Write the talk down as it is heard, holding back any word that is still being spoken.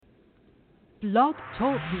Blog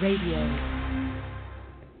Talk Radio.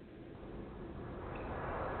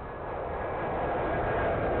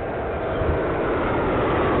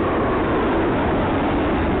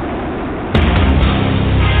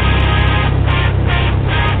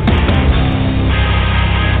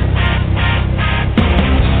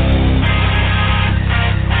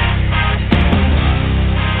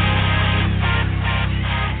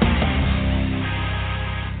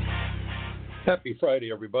 Happy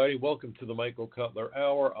Friday, everybody. Welcome to the Michael Cutler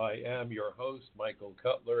Hour. I am your host, Michael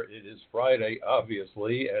Cutler. It is Friday,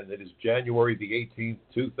 obviously, and it is January the 18th,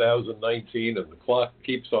 2019, and the clock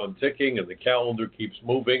keeps on ticking and the calendar keeps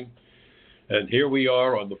moving. And here we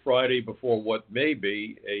are on the Friday before what may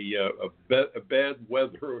be a bad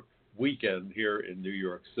weather weekend here in New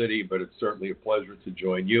York City, but it's certainly a pleasure to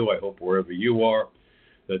join you. I hope wherever you are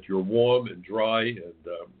that you're warm and dry and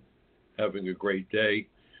having a great day.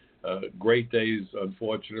 Great days,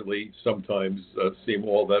 unfortunately, sometimes seem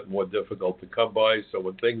all that more difficult to come by. So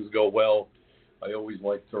when things go well, I always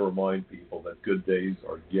like to remind people that good days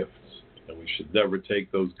are gifts, and we should never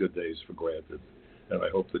take those good days for granted. And I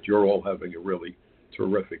hope that you're all having a really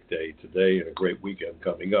terrific day today and a great weekend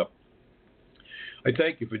coming up. I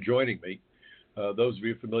thank you for joining me. Those of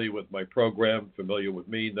you familiar with my program, familiar with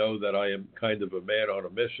me, know that I am kind of a man on a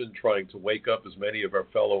mission trying to wake up as many of our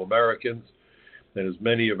fellow Americans and as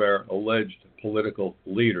many of our alleged political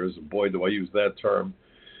leaders, and boy, do I use that term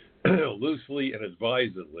loosely and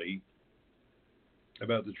advisedly,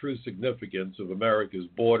 about the true significance of America's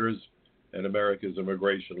borders and America's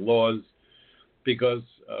immigration laws, because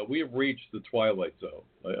we have reached the twilight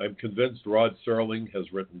zone. I'm convinced Rod Serling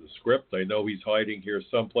has written the script. I know he's hiding here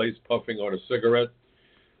someplace, puffing on a cigarette.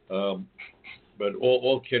 But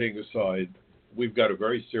all kidding aside, we've got a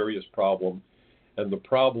very serious problem, and the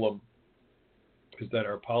problem is that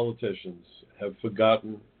our politicians have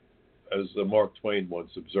forgotten, as Mark Twain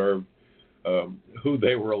once observed, who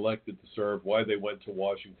they were elected to serve, why they went to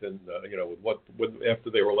Washington,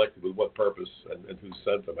 after they were elected, with what purpose, and who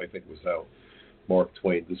sent them, I think was how Mark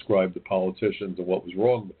Twain described the politicians and what was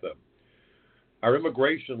wrong with them. Our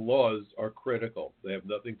immigration laws are critical. They have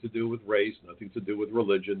nothing to do with race, nothing to do with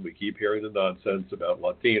religion. We keep hearing the nonsense about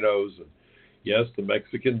Latinos. And yes, the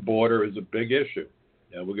Mexican border is a big issue.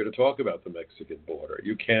 Now, we're going to talk about the Mexican border.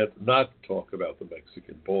 You can't not talk about the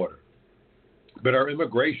Mexican border. But our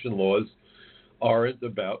immigration laws aren't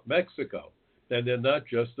about Mexico. And they're not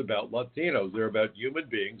just about Latinos. They're about human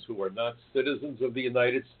beings who are not citizens of the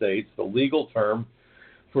United States. The legal term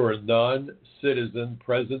for a non-citizen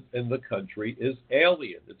present in the country is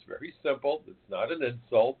alien. It's very simple. It's not an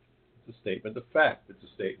insult. It's a statement of fact. It's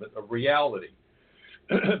a statement of reality.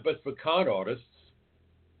 But for con artists,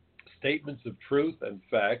 statements of truth and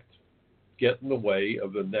fact get in the way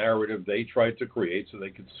of the narrative they try to create so they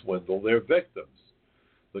can swindle their victims.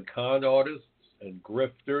 The con artists and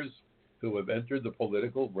grifters who have entered the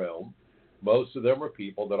political realm, most of them are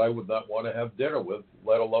people that I would not want to have dinner with,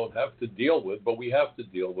 let alone have to deal with, but we have to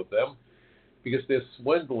deal with them because they're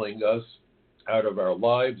swindling us out of our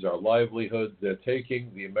lives, our livelihoods. They're taking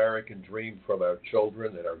the American dream from our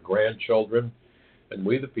children and our grandchildren, and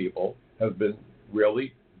we the people have been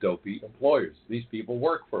really dopey employers. These people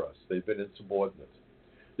work for us. They've been insubordinate.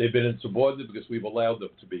 They've been insubordinate because we've allowed them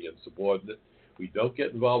to be insubordinate. We don't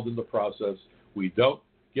get involved in the process. We don't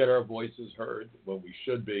get our voices heard when we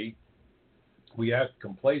should be. We act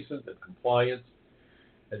complacent and compliant.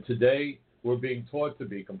 And today we're being taught to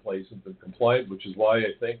be complacent and compliant, which is why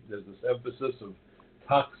I think there's this emphasis of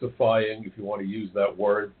toxifying, if you want to use that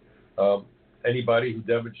word, anybody who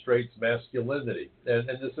demonstrates masculinity. And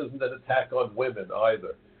this isn't an attack on women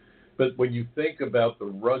either. But when you think about the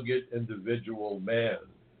rugged individual man,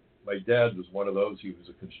 my dad was one of those. He was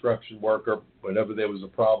a construction worker. Whenever there was a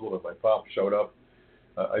problem and my pop showed up,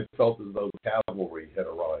 I felt as though the cavalry had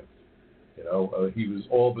arrived. He was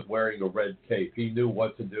all but wearing a red cape. He knew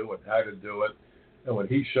what to do and how to do it. And when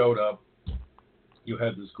he showed up, you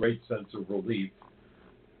had this great sense of relief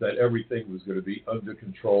that everything was going to be under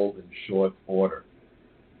control in short order.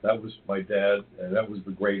 That was my dad, and that was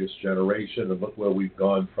the greatest generation, and look where we've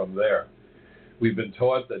gone from there. We've been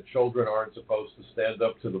taught that children aren't supposed to stand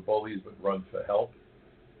up to the bullies but run for help.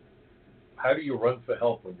 How do you run for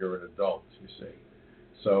help when you're an adult, you see?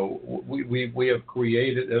 So we have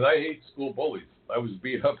created, and I hate school bullies. I was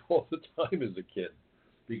beat up all the time as a kid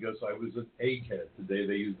because I was an egghead. Today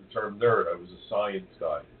they use the term nerd. I was a science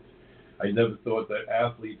guy. I never thought that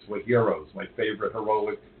athletes were heroes. My favorite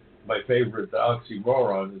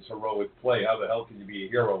oxymoron is heroic play. How the hell can you be a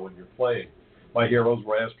hero when you're playing? My heroes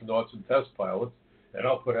were astronauts and test pilots, and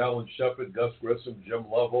I'll put Alan Shepard, Gus Grissom, Jim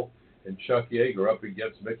Lovell, and Chuck Yeager up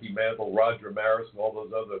against Mickey Mantle, Roger Maris, and all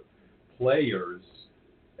those other players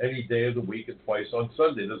any day of the week and twice on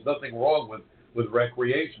Sunday. There's nothing wrong with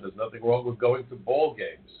recreation. There's nothing wrong with going to ball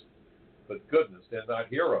games. But goodness, they're not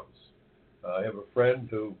heroes. I have a friend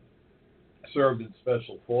who served in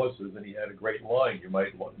Special Forces, and he had a great line. You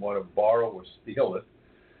might want to borrow or steal it.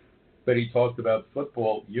 But he talked about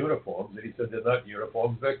football uniforms, and he said they're not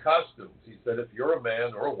uniforms, they're costumes. He said if you're a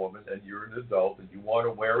man or a woman and you're an adult and you want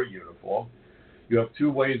to wear a uniform, you have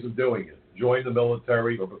two ways of doing it. Join the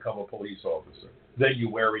military or become a police officer. Then you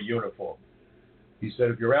wear a uniform. He said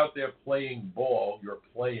if you're out there playing ball, you're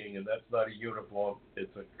playing, and that's not a uniform,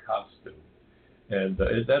 it's a costume. And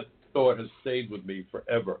that thought has stayed with me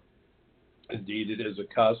forever. Indeed, it is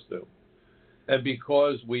a costume. And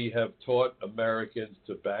because we have taught Americans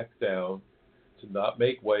to back down, to not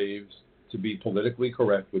make waves, to be politically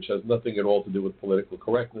correct, which has nothing at all to do with political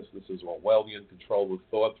correctness. This is Orwellian control of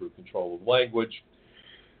thought through control of language.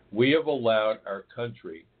 We have allowed our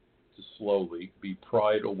country to slowly be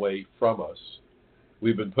pried away from us.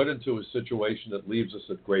 We've been put into a situation that leaves us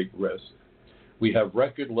at great risk. We have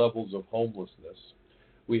record levels of homelessness.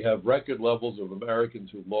 We have record levels of Americans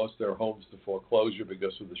who lost their homes to foreclosure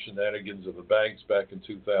because of the shenanigans of the banks back in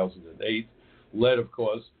 2008, led, of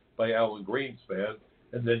course, by Alan Greenspan.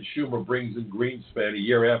 And then Schumer brings in Greenspan a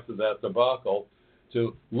year after that debacle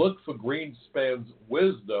to look for Greenspan's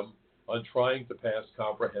wisdom on trying to pass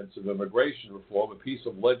comprehensive immigration reform, a piece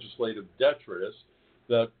of legislative detritus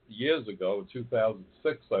that years ago, in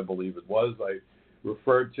 2006, I believe it was, I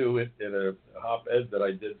referred to it in a op-ed that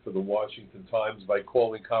I did for the Washington Times by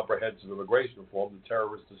calling comprehensive immigration reform the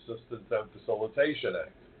Terrorist Assistance and Facilitation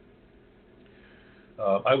Act.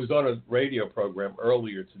 I was on a radio program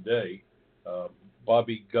earlier today.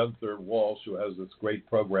 Bobby Gunther Walsh, who has this great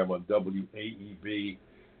program on WAEB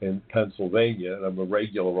in Pennsylvania, and I'm a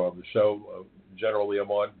regular on the show. Generally,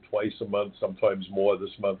 I'm on twice a month, sometimes more.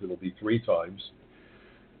 This month it'll be 3 times.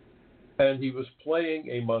 And he was playing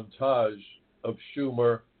a montage of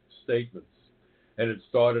Schumer statements. And it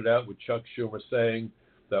started out with Chuck Schumer saying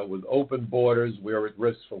that with open borders, we're at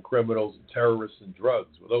risk from criminals and terrorists and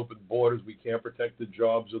drugs. With open borders, we can't protect the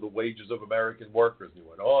jobs or the wages of American workers. And he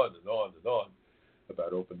went on and on and on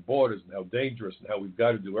about open borders and how dangerous and how we've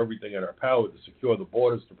got to do everything in our power to secure the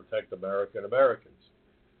borders to protect America and Americans.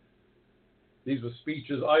 These were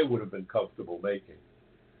speeches I would have been comfortable making.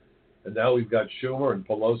 And now we've got Schumer and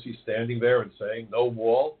Pelosi standing there and saying no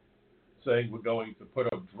wall, saying we're going to put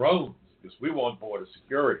up drones because we want border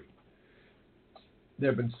security. There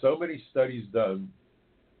have been so many studies done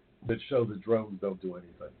that show that drones don't do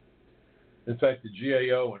anything. In fact, the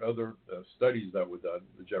GAO and other studies that were done,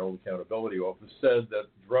 the General Accountability Office, said that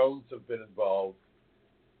drones have been involved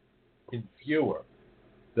in fewer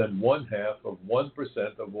than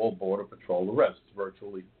 0.5% of all Border Patrol arrests,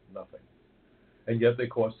 virtually nothing. And yet they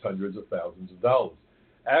cost hundreds of thousands of dollars.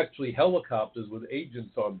 Actually, helicopters with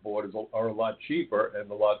agents on board are a lot cheaper and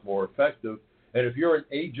a lot more effective. And if you're an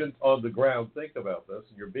agent on the ground, think about this,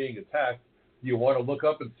 and you're being attacked, do you want to look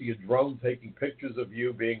up and see a drone taking pictures of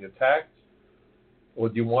you being attacked? Or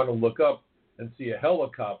do you want to look up and see a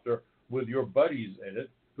helicopter with your buddies in it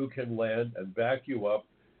who can land and back you up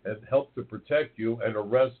and help to protect you and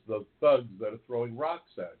arrest the thugs that are throwing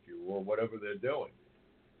rocks at you or whatever they're doing?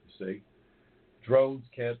 You see? Drones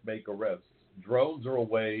can't make arrests. Drones are a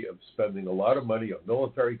way of spending a lot of money on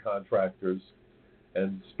military contractors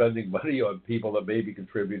and spending money on people that maybe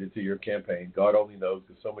contributed to your campaign. God only knows,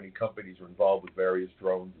 because so many companies are involved with various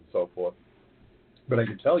drones and so forth. But I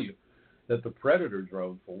can tell you that the Predator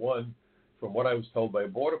drone, for one, from what I was told by a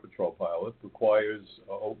Border Patrol pilot, requires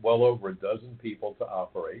well over a dozen people to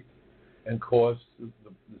operate and costs the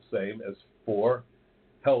same as 4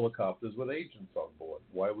 helicopters with agents on board.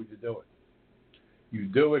 Why would you do it? You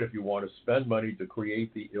do it if you want to spend money to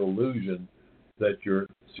create the illusion that you're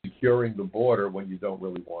securing the border when you don't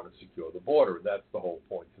really want to secure the border. And that's the whole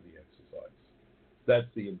point of the exercise. That's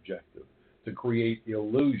the objective, to create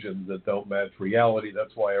illusions that don't match reality.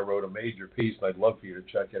 That's why I wrote a major piece, and I'd love for you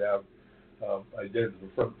to check it out. I did it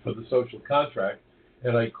for the Social Contract,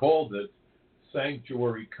 and I called it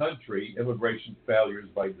Sanctuary Country, Immigration Failures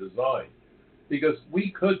by Design. Because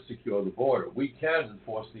we could secure the border. We can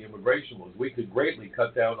enforce the immigration laws. We could greatly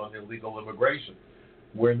cut down on illegal immigration.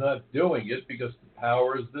 We're not doing it because the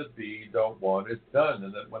powers that be don't want it done.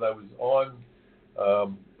 And that when I was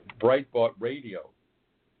on Breitbart Radio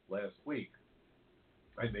last week,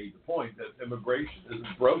 I made the point that immigration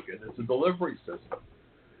isn't broken. It's a delivery system.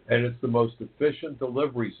 And it's the most efficient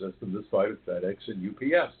delivery system this side of FedEx and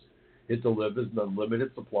UPS. It delivers an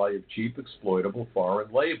unlimited supply of cheap, exploitable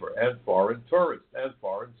foreign labor and foreign tourists and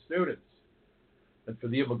foreign students. And for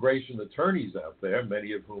the immigration attorneys out there,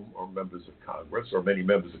 many of whom are members of Congress, or many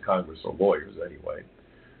members of Congress are lawyers anyway,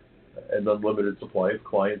 an unlimited supply of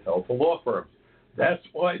clientele to law firms. That's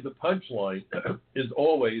why the punchline is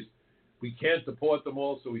always, we can't deport them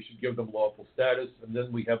all, so we should give them lawful status. And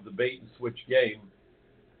then we have the bait and switch game.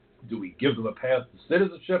 Do we give them a path to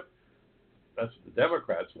citizenship? That's what the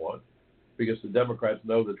Democrats want, because the Democrats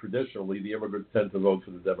know that traditionally the immigrants tend to vote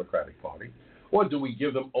for the Democratic Party. Or do we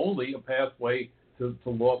give them only a pathway to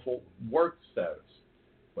lawful work status?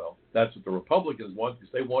 Well, that's what the Republicans want,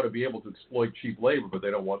 because they want to be able to exploit cheap labor, but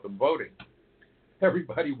they don't want them voting.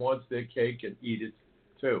 Everybody wants their cake and eat it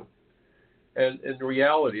too. And in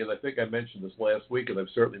reality, and I think I mentioned this last week, and I've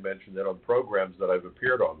certainly mentioned it on programs that I've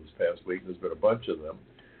appeared on this past week, there's been a bunch of them,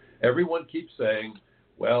 everyone keeps saying,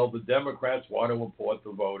 well, the Democrats want to import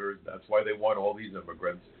the voters, that's why they want all these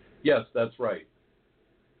immigrants. Yes, that's right.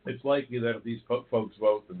 It's likely that if these folks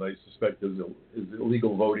vote, and I suspect there's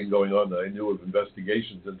illegal voting going on, that I knew of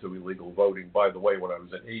investigations into illegal voting, by the way, when I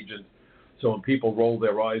was an agent. So when people roll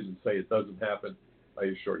their eyes and say it doesn't happen, I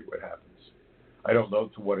assure you it happens. I don't know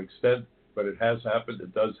to what extent, but it has happened,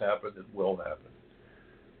 it does happen, it will happen.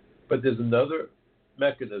 But there's another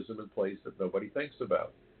mechanism in place that nobody thinks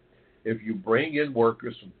about. If you bring in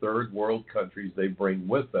workers from third world countries, they bring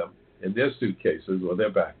with them, in their suitcases or their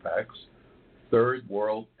backpacks, third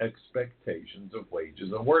world expectations of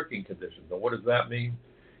wages and working conditions. And what does that mean?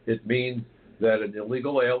 It means that an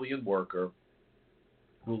illegal alien worker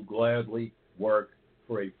will gladly work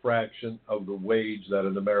for a fraction of the wage that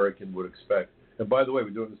an American would expect. And by the way, we're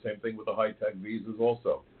doing the same thing with the high-tech visas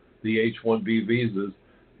also. The H-1B visas,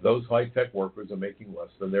 those high-tech workers are making less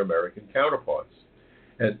than their American counterparts.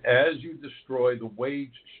 And as you destroy the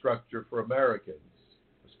wage structure for Americans,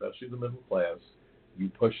 especially the middle class, you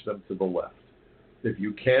push them to the left. If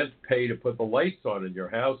you can't pay to put the lights on in your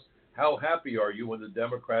house, how happy are you when the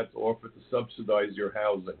Democrats offer to subsidize your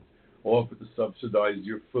housing, offer to subsidize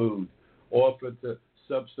your food, offer to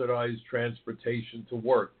subsidize transportation to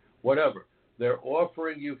work, whatever? They're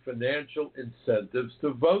offering you financial incentives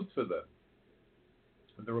to vote for them.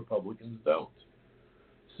 And the Republicans don't.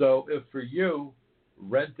 So if for you,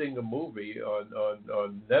 renting a movie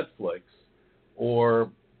on Netflix or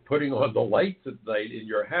putting on the lights at night in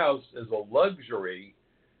your house is a luxury,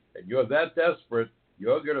 and you're that desperate,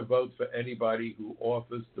 you're going to vote for anybody who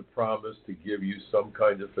offers to promise to give you some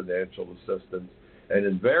kind of financial assistance. And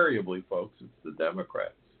invariably, folks, it's the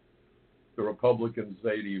Democrats. The Republicans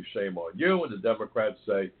say to you, shame on you, and the Democrats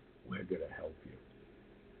say, we're going to help you.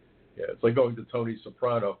 Yeah, it's like going to Tony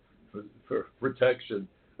Soprano for protection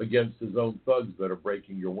against his own thugs that are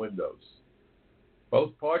breaking your windows.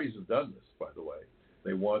 Both parties have done this, by the way.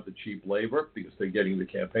 They want the cheap labor because they're getting the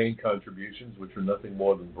campaign contributions, which are nothing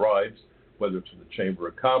more than bribes, whether it's from the Chamber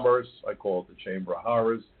of Commerce, I call it the Chamber of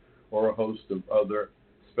Horrors, or a host of other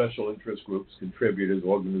special interest groups, contributors,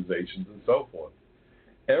 organizations, and so forth.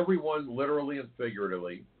 Everyone, literally and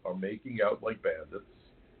figuratively, are making out like bandits,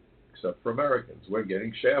 except for Americans. We're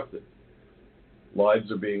getting shafted.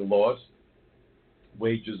 Lives are being lost.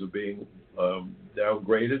 Wages are being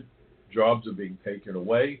downgraded. Jobs are being taken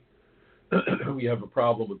away. We have a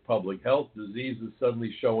problem with public health. Diseases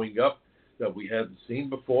suddenly showing up that we hadn't seen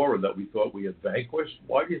before or that we thought we had vanquished.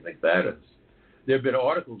 Why do you think that is? There have been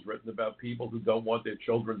articles written about people who don't want their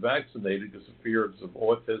children vaccinated because of fears of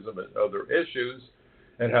autism and other issues,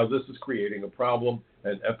 and how this is creating a problem,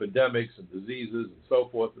 and epidemics and diseases and so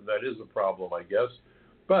forth, and that is a problem, I guess.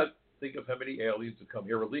 But think of how many aliens have come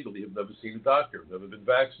here illegally, have never seen a doctor, never been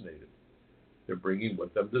vaccinated. They're bringing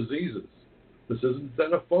with them diseases. This isn't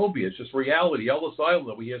xenophobia, it's just reality. Ellis Island,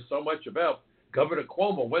 that we hear so much about. Governor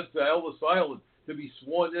Cuomo went to Ellis Island to be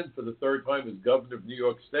sworn in for the third time as governor of New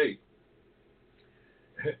York State.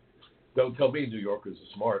 Don't tell me New Yorkers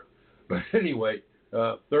are smart. But anyway,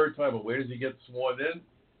 third time, and where does he get sworn in?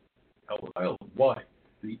 Ellis Island. Why?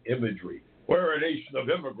 The imagery. We're a nation of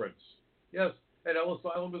immigrants. Yes, and Ellis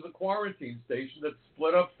Island was a quarantine station that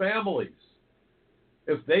split up families.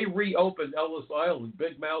 If they reopened Ellis Island,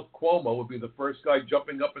 Big Mouth Cuomo would be the first guy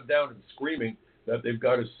jumping up and down and screaming that they've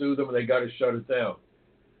got to sue them and they got to shut it down.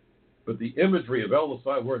 But the imagery of Ellis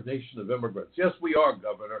Island, we're a nation of immigrants. Yes, we are,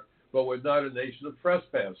 Governor, but we're not a nation of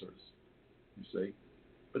trespassers, you see.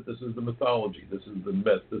 But this is the mythology. This is the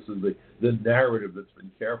myth. This is the narrative that's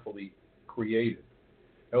been carefully created.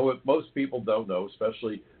 And what most people don't know,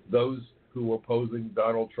 especially those who are opposing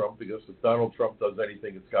Donald Trump, because if Donald Trump does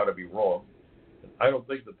anything, it's got to be wrong. I don't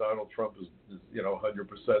think that Donald Trump is 100%.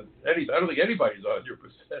 I don't think anybody's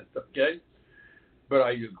 100%, okay? But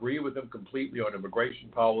I agree with him completely on immigration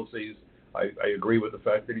policies. I agree with the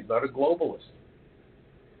fact that he's not a globalist.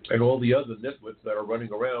 And all the other nitwits that are running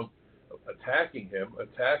around attacking him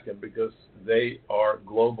attack him because they are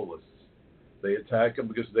globalists. They attack him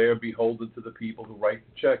because they are beholden to the people who write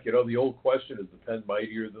the check. You know, the old question, is the pen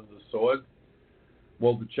mightier than the sword?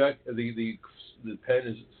 Well, the pen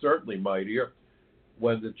is certainly mightier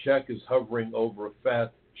when the check is hovering over a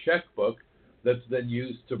fat checkbook that's then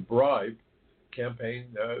used to bribe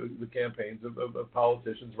the campaigns of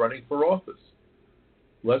politicians running for office.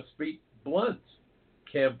 Let's be blunt.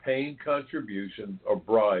 Campaign contributions are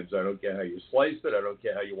bribes. I don't care how you slice it. I don't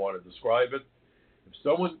care how you want to describe it. If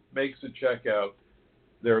someone makes a check out,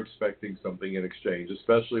 they're expecting something in exchange,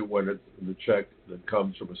 especially when it's the check that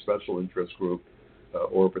comes from a special interest group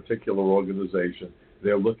or a particular organization.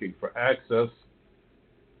 They're looking for access,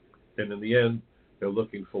 and in the end, they're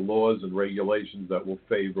looking for laws and regulations that will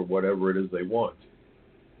favor whatever it is they want.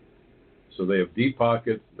 So they have deep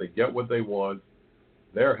pockets, they get what they want,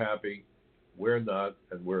 they're happy, we're not,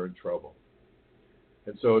 and we're in trouble.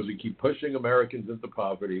 And so as we keep pushing Americans into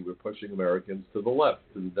poverty, we're pushing Americans to the left,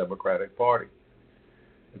 to the Democratic Party.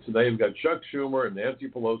 And so now you've got Chuck Schumer and Nancy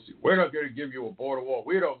Pelosi. We're not going to give you a border wall.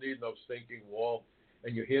 We don't need no stinking wall.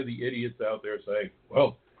 And you hear the idiots out there saying,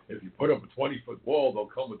 well, if you put up a 20-foot wall, they'll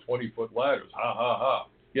come with 20-foot ladders. Ha, ha, ha.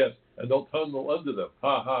 Yes, and they'll tunnel under them.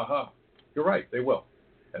 Ha, ha, ha. You're right, they will.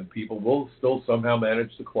 And people will still somehow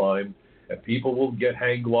manage to climb, and people will get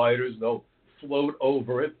hang gliders, and they'll float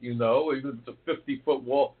over it, you know. Even if it's a 50-foot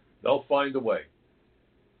wall, they'll find a way.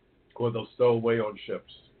 Or they'll stow away on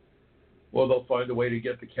ships. Or they'll find a way to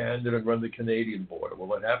get to Canada and run the Canadian border.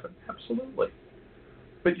 Will it happen? Absolutely.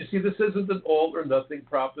 But you see, this isn't an all-or-nothing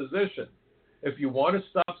proposition. If you want to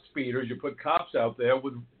stop speeders, you put cops out there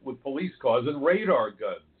with police cars and radar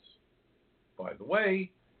guns. By the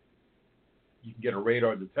way, you can get a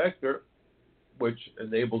radar detector, which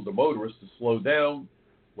enables the motorist to slow down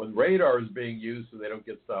when radar is being used so they don't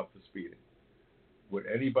get stopped for speeding. Would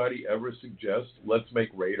anybody ever suggest let's make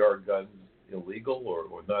radar guns illegal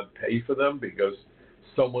or not pay for them because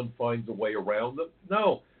someone finds a way around them?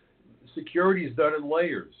 No. Security is done in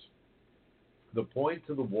layers. The point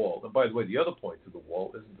to the wall, and by the way, the other point to the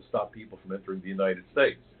wall isn't to stop people from entering the United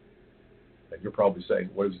States. And you're probably saying,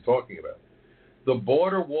 what is he talking about? The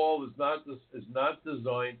border wall is not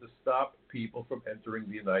designed to stop people from entering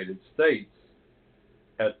the United States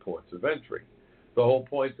at ports of entry. The whole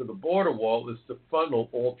point of the border wall is to funnel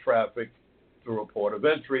all traffic through a port of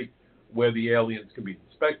entry where the aliens can be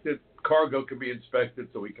inspected, cargo can be inspected,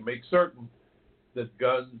 so we can make certain that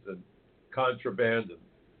guns and contraband and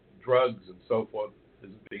drugs and so forth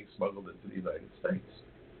isn't being smuggled into the United States.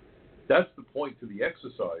 That's the point to the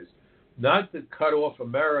exercise, not to cut off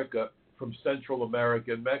America from Central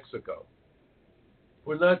America and Mexico.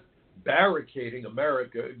 We're not barricading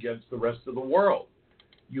America against the rest of the world.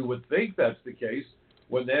 You would think that's the case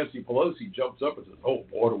when Nancy Pelosi jumps up and says, oh,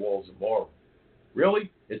 border walls are immoral.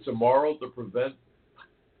 Really? It's immoral to prevent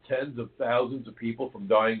tens of thousands of people from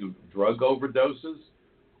dying of drug overdoses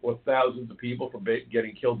or thousands of people from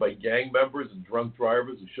getting killed by gang members and drunk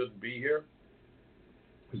drivers who shouldn't be here?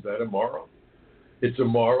 Is that immoral? It's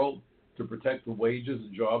immoral to protect the wages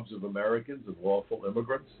and jobs of Americans and lawful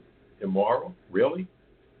immigrants? Immoral? Really?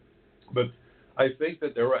 But I think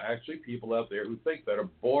that there are actually people out there who think that a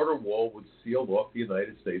border wall would seal off the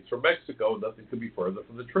United States from Mexico, and nothing could be further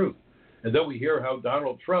from the truth. And then we hear how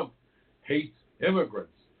Donald Trump hates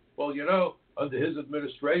immigrants. Well, you know, under his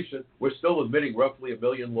administration, we're still admitting roughly 1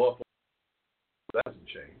 million lawful. That hasn't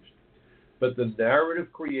changed. But the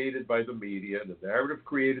narrative created by the media and the narrative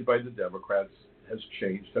created by the Democrats has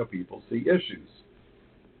changed how people see issues.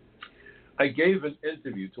 I gave an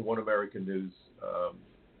interview to One American News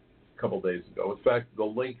a couple days ago. In fact, the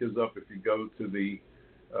link is up if you go to the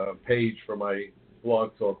page for my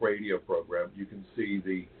Blog Talk Radio program. You can see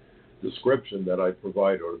the description that I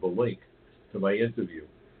provide, or the link to my interview.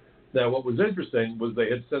 Now, what was interesting was they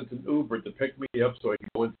had sent an Uber to pick me up so I could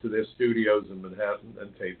go into their studios in Manhattan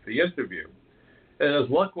and tape the interview. And as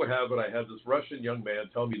luck would have it, I had this Russian young man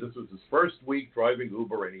tell me this was his first week driving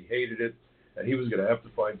Uber and he hated it and he was going to have to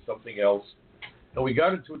find something else. And we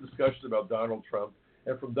got into a discussion about Donald Trump.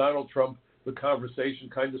 And from Donald Trump, the conversation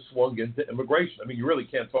kind of swung into immigration. I mean, you really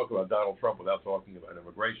can't talk about Donald Trump without talking about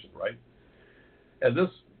immigration, right? And this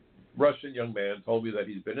Russian young man told me that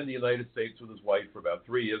he's been in the United States with his wife for about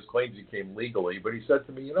 3 years, claims he came legally, but he said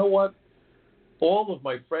to me, you know what? All of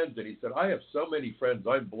my friends, and he said, I have so many friends,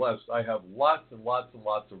 I'm blessed. I have lots and lots and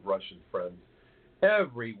lots of Russian friends.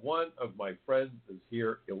 Every one of my friends is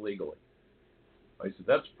here illegally. I said,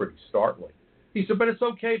 that's pretty startling. He said, but it's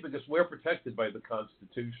okay because we're protected by the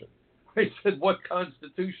Constitution. I said, what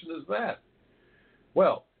Constitution is that?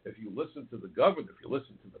 Well, if you listen to the governor, if you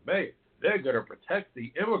listen to the mayor, they're going to protect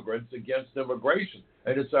the immigrants against immigration.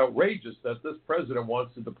 And it's outrageous that this president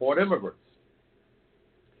wants to deport immigrants.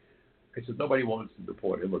 I said, nobody wants to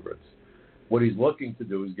deport immigrants. What he's looking to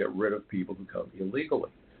do is get rid of people who come illegally.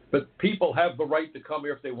 But people have the right to come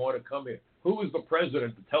here if they want to come here. Who is the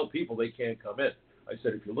president to tell people they can't come in? I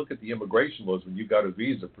said, if you look at the immigration laws, when you got a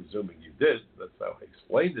visa, presuming you did, that's how I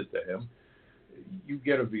explained it to him, you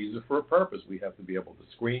get a visa for a purpose. We have to be able to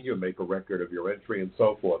screen you, make a record of your entry, and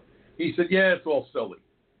so forth. He said, yeah, it's all silly.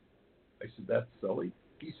 I said, that's silly?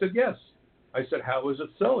 He said, yes. I said, how is it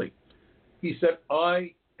silly? He said,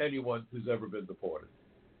 anyone who's ever been deported.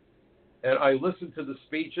 And I listened to the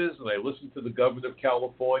speeches, and I listened to the governor of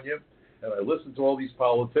California, and I listened to all these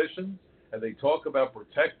politicians, and they talk about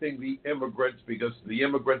protecting the immigrants because the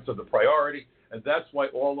immigrants are the priority, and that's why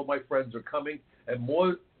all of my friends are coming, and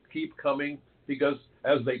more keep coming because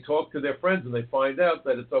as they talk to their friends and they find out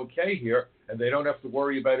that it's okay here and they don't have to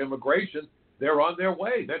worry about immigration, they're on their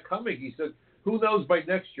way. They're coming. He said, who knows by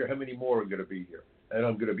next year how many more are going to be here, and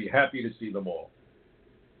I'm going to be happy to see them all.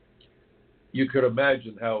 You could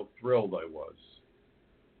imagine how thrilled I was.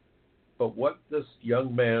 But what this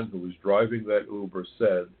young man who was driving that Uber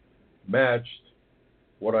said matched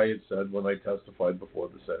what I had said when I testified before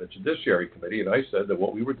the Senate Judiciary Committee, and I said that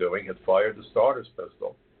what we were doing had fired the starter's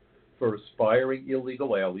pistol for aspiring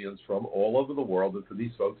illegal aliens from all over the world, and for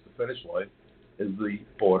these folks, the finish line is the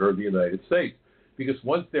border of the United States. Because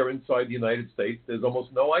once they're inside the United States, there's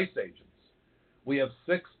almost no ICE agents. We have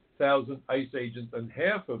 6,000 ICE agents, and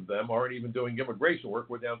half of them aren't even doing immigration work.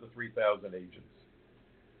 We're down to 3,000 agents.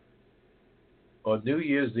 On New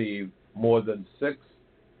Year's Eve, more than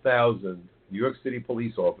 6,000 New York City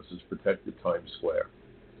police officers protected Times Square.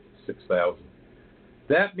 6,000.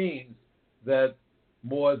 That means that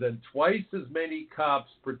more than twice as many cops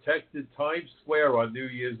protected Times Square on New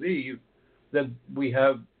Year's Eve than we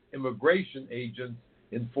have immigration agents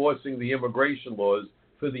enforcing the immigration laws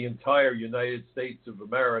for the entire United States of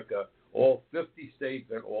America, all 50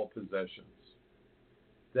 states and all possessions.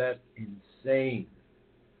 That's insane.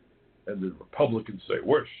 And the Republicans say,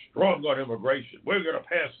 we're strong on immigration. We're going to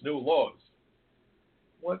pass new laws.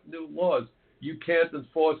 What new laws? You can't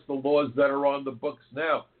enforce the laws that are on the books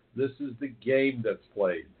now. This is the game that's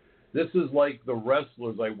played. This is like the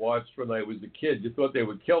wrestlers I watched when I was a kid. You thought they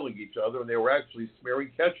were killing each other, and they were actually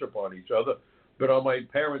smearing ketchup on each other. But on my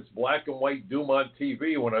parents' black and white Doom on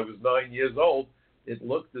TV when I was 9 years old, it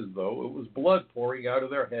looked as though it was blood pouring out of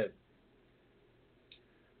their head.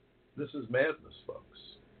 This is madness, folks.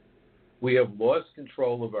 We have lost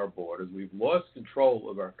control of our borders. We've lost control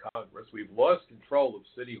of our Congress. We've lost control of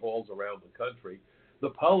city halls around the country. The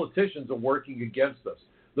politicians are working against us.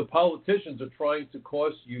 The politicians are trying to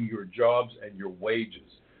cost you your jobs and your wages.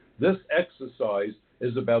 This exercise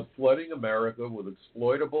is about flooding America with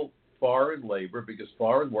exploitable foreign labor because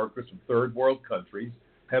foreign workers from third world countries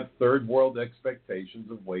have third world expectations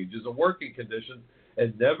of wages and working conditions,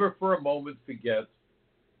 and never for a moment forget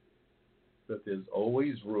that there's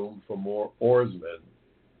always room for more oarsmen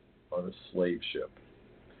on a slave ship.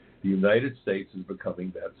 The United States is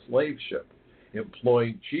becoming that slave ship,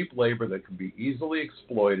 employing cheap labor that can be easily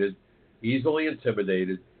exploited, easily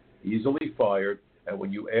intimidated, easily fired, and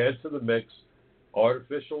when you add to the mix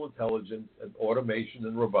artificial intelligence and automation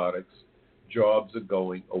and robotics, jobs are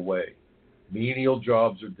going away. Menial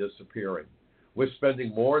jobs are disappearing. We're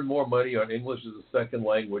spending more and more money on English as a second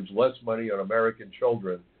language, less money on American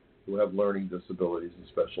children who have learning disabilities and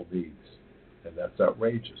special needs. And that's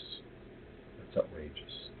outrageous. That's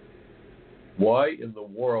outrageous. Why in the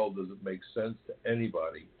world does it make sense to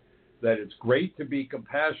anybody that it's great to be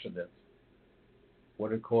compassionate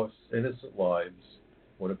when it costs innocent lives,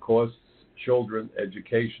 when it costs children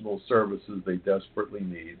educational services they desperately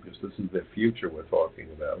need, because this is their future we're talking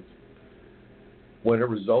about, when it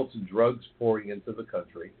results in drugs pouring into the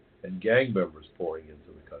country and gang members pouring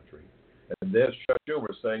into the country, and there's Chuck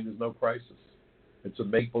Schumer saying there's no crisis. It's a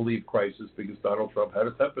make-believe crisis because Donald Trump had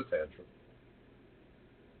a temper tantrum.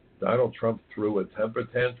 Donald Trump threw a temper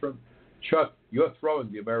tantrum. Chuck, you're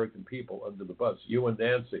throwing the American people under the bus. You and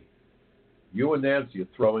Nancy are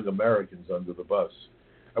throwing Americans under the bus.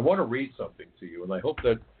 I want to read something to you, and I hope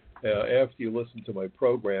that after you listen to my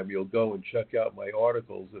program, you'll go and check out my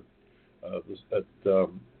articles at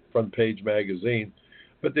Front Page Magazine.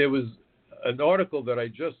 But there was an article that I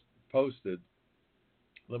just posted.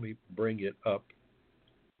 Let me bring it up.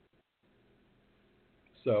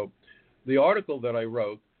 So the article that I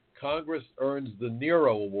wrote, Congress earns the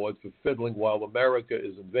Nero Award for fiddling while America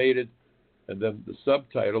is invaded. And then the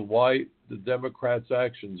subtitle, Why the Democrats'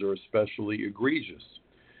 Actions Are Especially Egregious.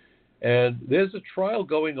 And there's a trial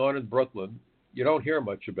going on in Brooklyn. You don't hear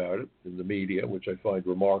much about it in the media, which I find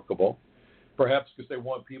remarkable, perhaps because they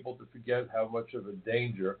want people to forget how much of a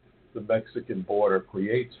danger the Mexican border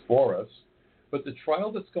creates for us. But the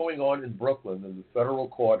trial that's going on in Brooklyn in the federal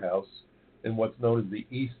courthouse in what's known as the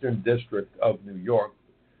Eastern District of New York,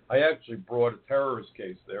 I actually brought a terrorist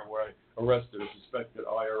case there where I arrested a suspected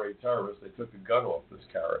IRA terrorist. They took a gun off this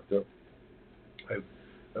character.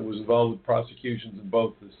 I was involved with prosecutions in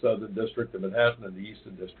both the Southern District of Manhattan and the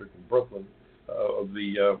Eastern District in Brooklyn of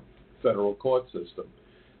the federal court system,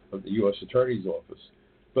 of the U.S. Attorney's Office.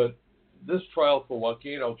 But this trial for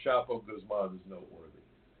Joaquin El Chapo Guzman is noteworthy.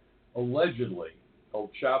 Allegedly, El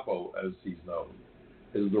Chapo, as he's known,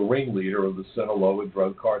 is the ringleader of the Sinaloa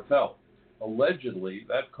drug cartel. Allegedly,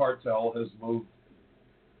 that cartel has moved,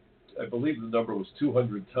 I believe the number was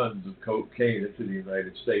 200 tons of cocaine into the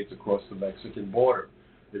United States across the Mexican border.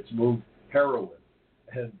 It's moved heroin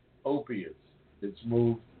and opiates. It's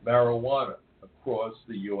moved marijuana across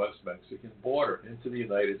the U.S.-Mexican border into the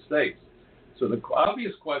United States. So the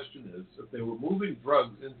obvious question is, if they were moving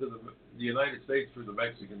drugs into the United States through the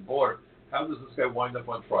Mexican border, how does this guy wind up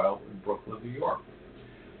on trial in Brooklyn, New York?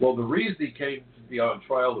 Well, the reason he came to be on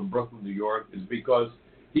trial in Brooklyn, New York, is because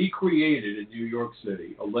he created in New York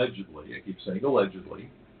City, allegedly, I keep saying allegedly,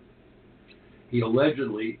 he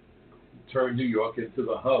allegedly turned New York into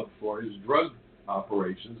the hub for his drug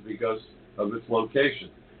operations because of its location.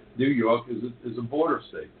 New York is a border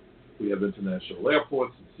state. We have international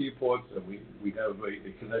airports and seaports, and we have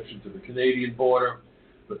a connection to the Canadian border.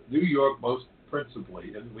 But New York, most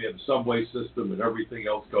principally, and we have a subway system and everything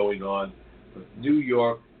else going on, but New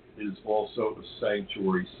York is also a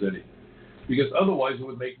sanctuary city. Because otherwise it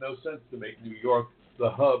would make no sense to make New York the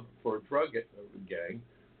hub for a drug gang,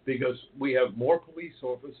 because we have more police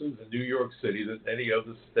officers in New York City than any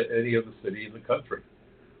other city in the country.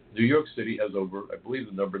 New York City has over, I believe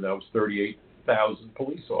the number now is 38,000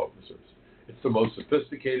 police officers. It's the most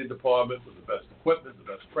sophisticated department with the best equipment,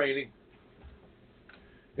 the best training.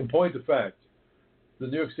 In point of fact, the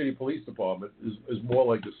New York City Police Department is more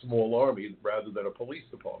like a small army rather than a police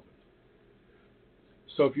department.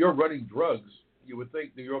 So if you're running drugs, you would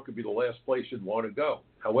think New York would be the last place you'd want to go.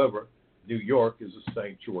 However, New York is a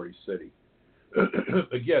sanctuary city.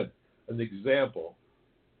 Again, an example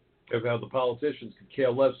of how the politicians could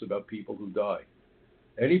care less about people who die.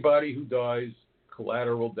 Anybody who dies,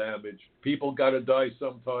 collateral damage, people got to die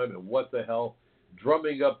sometime, and what the hell?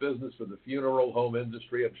 Drumming up business for the funeral home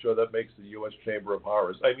industry, I'm sure that makes the U.S. Chamber of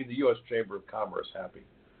Commerce happy,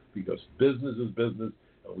 because business is business,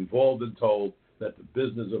 and we've all been told that the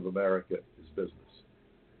business of America is business.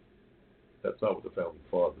 That's not what the Founding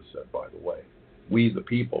Fathers said, by the way. We the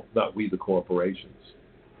people, not we the corporations.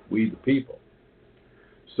 We the people.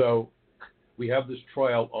 So we have this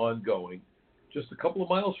trial ongoing just a couple of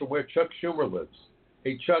miles from where Chuck Schumer lives.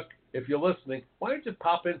 Hey, Chuck, if you're listening, why don't you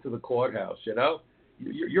pop into the courthouse, you know?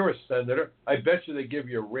 You're a senator. I bet you they give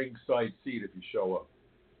you a ringside seat if you show up.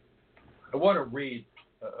 I want to read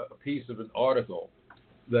a piece of an article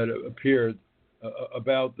that appeared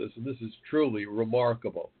about this, and this is truly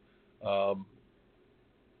remarkable.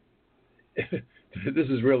 This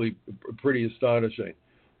is really pretty astonishing.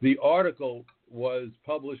 The article was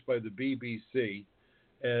published by the BBC,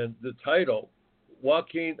 and the title,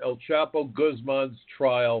 Joaquin El Chapo Guzman's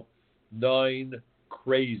Trial, 9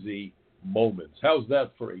 Crazy Moments. How's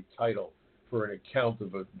that for a title for an account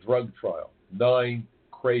of a drug trial? 9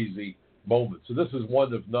 Crazy Moments. So this is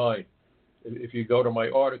one of 9. If you go to my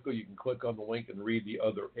article, you can click on the link and read the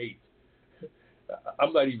other 8.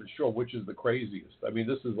 I'm not even sure which is the craziest. I mean,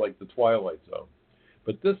 this is like the Twilight Zone.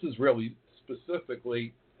 But this is really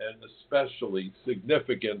specifically and especially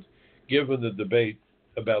significant given the debate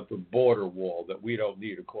about the border wall that we don't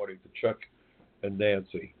need, according to Chuck and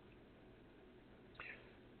Nancy.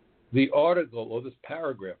 The article, or this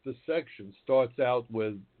paragraph, this section, starts out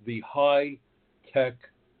with the high-tech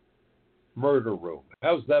murder room.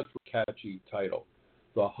 How's that for a catchy title?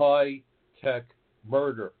 The high-tech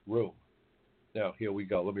murder room. Now, here we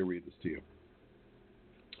go. Let me read this to you.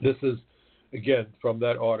 This is, again, from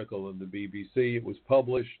that article in the BBC. It was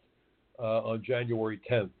published on January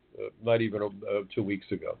 10th, not even 2 weeks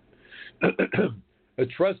ago. A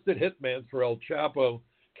trusted hitman for El Chapo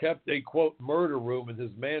kept a, quote, murder room in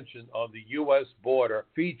his mansion on the U.S. border,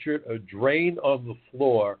 featured a drain on the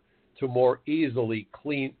floor to more easily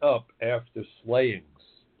clean up after slayings.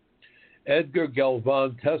 Edgar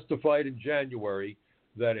Galvan testified in January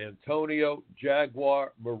that Antonio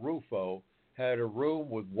Jaguar Marufo had a room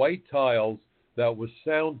with white tiles that was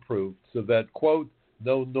soundproofed so that, quote,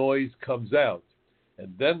 no noise comes out.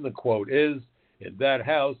 And then the quote is, in that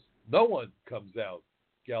house, no one comes out,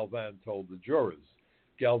 Galvan told the jurors.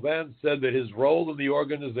 Galvan said that his role in the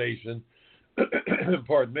organization,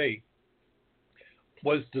 pardon me,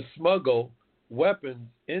 was to smuggle weapons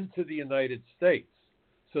into the United States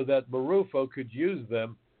so that Marufo could use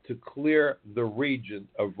them to clear the region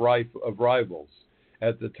of rivals.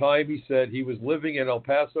 At the time, he said he was living in El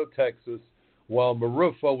Paso, Texas, while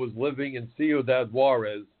Marufo was living in Ciudad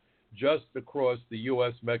Juarez, just across the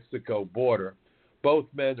U.S.-Mexico border. Both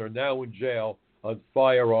men are now in jail on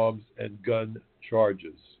firearms and gun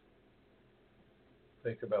charges.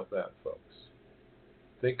 Think about that, folks.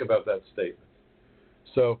 Think about that statement.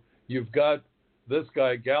 So you've got this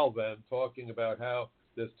guy, Galvan, talking about how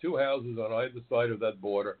there's two houses on either side of that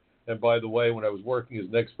border. And by the way, when I was working as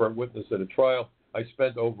an expert witness at a trial, I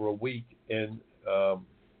spent over a week in,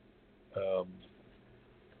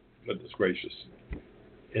 goodness gracious,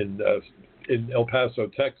 in El Paso,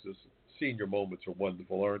 Texas. Senior moments are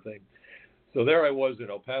wonderful, aren't they? So there I was in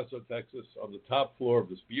El Paso, Texas, on the top floor of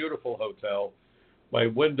this beautiful hotel. My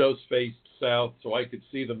windows faced south, so I could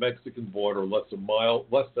see the Mexican border less than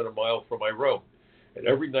a mile from my room. And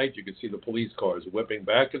every night you could see the police cars whipping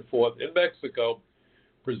back and forth in Mexico,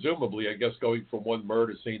 presumably, I guess, going from one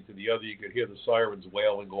murder scene to the other. You could hear the sirens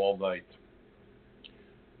wailing all night.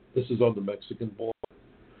 This is on the Mexican border.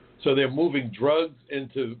 So they're moving drugs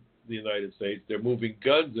into the United States. They're moving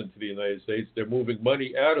guns into the United States. They're moving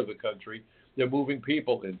money out of the country. They're moving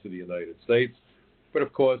people into the United States. But,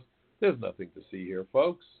 of course, there's nothing to see here,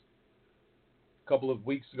 folks. A couple of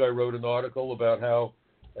weeks ago, I wrote an article about how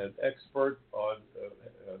an expert on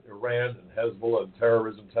Iran and Hezbollah and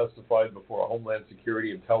terrorism testified before a Homeland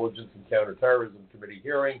Security Intelligence and Counterterrorism Committee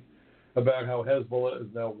hearing about how Hezbollah is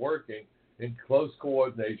now working in close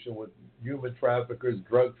coordination with human traffickers,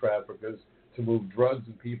 drug traffickers, to move drugs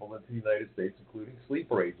and people into the United States, including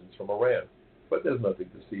sleeper agents from Iran. But there's nothing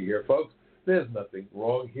to see here, folks. There's nothing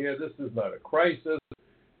wrong here. This is not a crisis.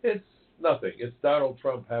 It's nothing. It's Donald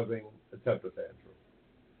Trump having a temper tantrum.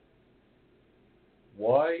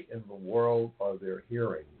 Why in the world are there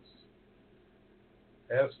hearings?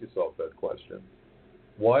 Ask yourself that question.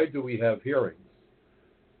 Why do we have hearings?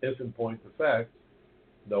 If, in point of fact,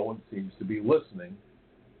 no one seems to be listening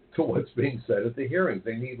to what's being said at the hearings.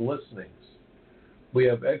 They need listenings. We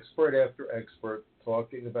have expert after expert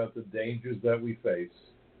talking about the dangers that we face.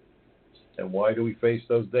 And why do we face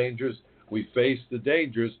those dangers? We face the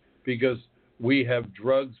dangers because we have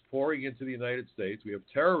drugs pouring into the United States. We have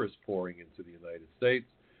terrorists pouring into the United States.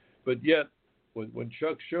 But yet, when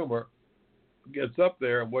Chuck Schumer gets up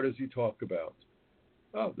there, and what does he talk about?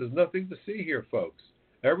 Oh, there's nothing to see here, folks.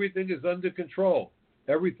 Everything is under control.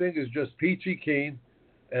 Everything is just peachy keen,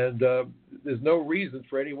 and there's no reason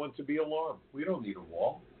for anyone to be alarmed. We don't need a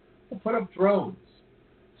wall. We'll put up drones.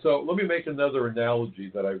 So let me make another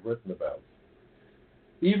analogy that I've written about.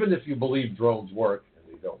 Even if you believe drones work,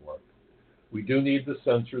 and they don't work, we do need the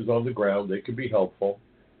sensors on the ground. They can be helpful,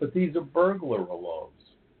 but these are burglar alarms.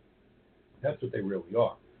 That's what they really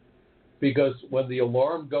are. Because when the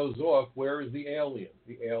alarm goes off, where is the alien?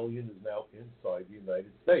 The alien is now inside the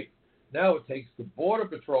United States. Now it takes the Border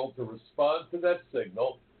Patrol to respond to that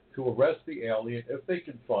signal to arrest the alien if they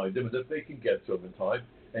can find him and if they can get to him in time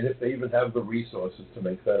and if they even have the resources to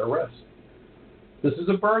make that arrest. This is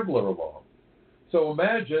a burglar alarm. So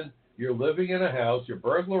imagine you're living in a house, your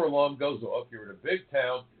burglar alarm goes off, you're in a big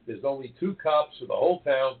town, there's only 2 cops for the whole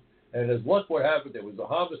town, and as luck would have it, there was a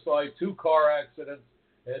homicide, 2 car accidents,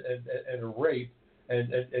 and a rape,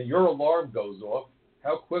 and your alarm goes off.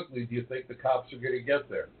 How quickly do you think the cops are going to get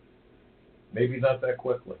there? Maybe not that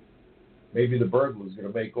quickly. Maybe the burglar's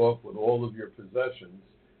going to make off with all of your possessions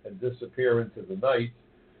and disappear into the night.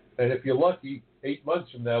 And if you're lucky, 8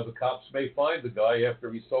 months from now, the cops may find the guy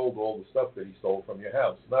after he sold all the stuff that he stole from your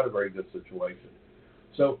house. Not a very good situation.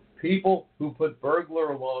 So people who put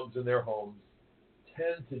burglar alarms in their homes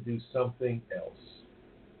tend to do something else.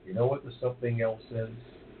 You know what the something else is?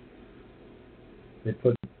 They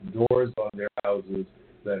put doors on their houses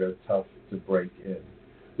that are tough to break in.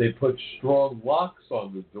 They put strong locks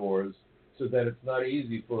on the doors so that it's not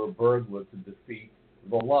easy for a burglar to defeat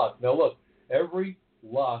the lock. Now look, every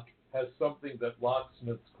lock has something that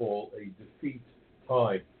locksmiths call a defeat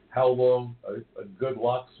time. How long a good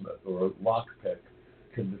locksmith or a lockpick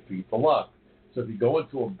can defeat the lock. So if you go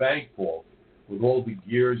into a bank vault with all the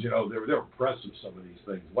gears, you know, they're impressive, some of these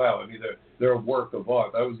things. Wow, I mean, they're a work of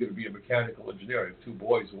art. I was going to be a mechanical engineer. I have 2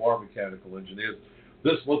 boys who are mechanical engineers.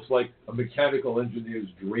 This looks like a mechanical engineer's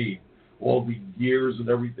dream. all the gears and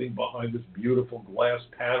everything behind this beautiful glass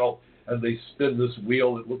panel, and they spin this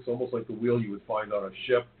wheel. It looks almost like the wheel you would find on a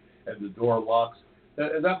ship, and the door locks.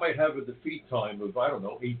 And that might have a defeat time of,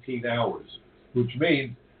 18 hours, which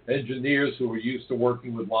means engineers who are used to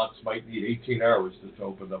working with locks might need 18 hours to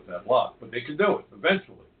open up that lock, but they can do it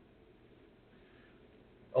eventually.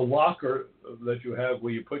 A locker that you have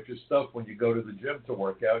where you put your stuff when you go to the gym to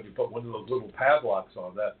work out, you put one of those little padlocks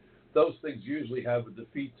on that, those things usually have a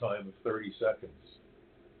defeat time of 30 seconds,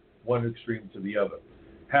 one extreme to the other.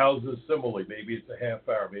 Houses, similarly, maybe it's a half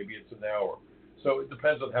hour, maybe it's an hour. So it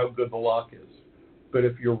depends on how good the lock is. But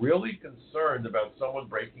if you're really concerned about someone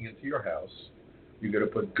breaking into your house, you're going to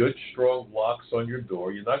put good, strong locks on your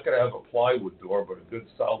door. You're not going to have a plywood door, but a good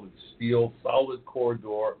solid steel, solid core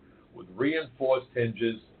door with reinforced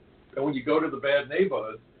hinges. And when you go to the bad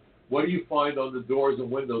neighborhoods, what do you find on the doors and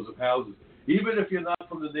windows of houses? Even if you're not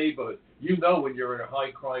from the neighborhood, you know when you're in a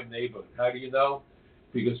high-crime neighborhood. How do you know?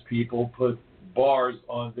 Because people put bars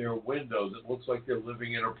on their windows. It looks like they're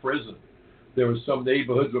living in a prison. There are some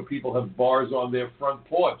neighborhoods where people have bars on their front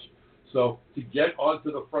porch. So to get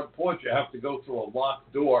onto the front porch, you have to go through a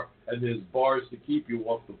locked door, and there's bars to keep you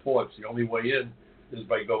off the porch. The only way in is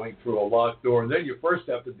by going through a locked door. And then you first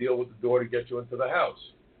have to deal with the door to get you into the house.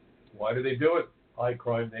 Why do they do it?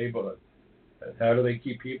 High-crime neighborhood. And how do they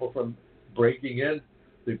keep people from breaking in?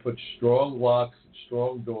 They put strong locks and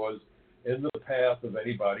strong doors in the path of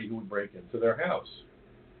anybody who would break into their house.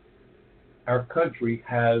 Our country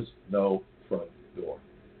has no front door.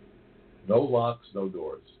 No locks, no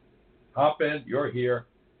doors. Hop in, you're here.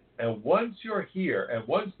 And once you're here, and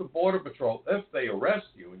once the Border Patrol, if they arrest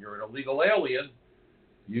you and you're an illegal alien,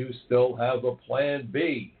 you still have a plan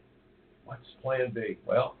B. What's plan B?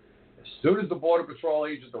 Well, as soon as the Border Patrol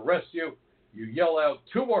agent arrests you, you yell out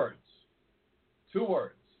two words.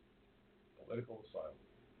 Political asylum.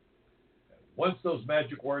 And once those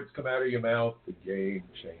magic words come out of your mouth, the game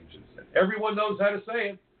changes. And everyone knows how to say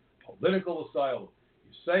it. Political asylum.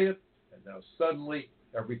 You say it, and now suddenly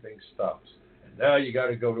everything stops. And now you got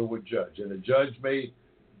to go to a judge. And a judge may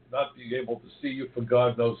not be able to see you for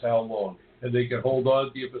God knows how long. And they can hold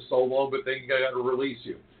on to you for so long, but they got to release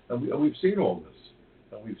you. And we've seen all this.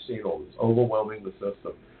 Overwhelming the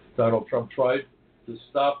system. Donald Trump tried to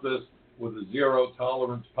stop this with a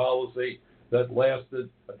zero-tolerance policy that lasted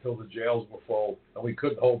until the jails were full, and we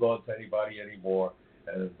couldn't hold on to anybody anymore,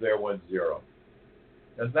 and there went zero.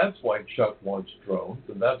 And that's why Chuck wants drones,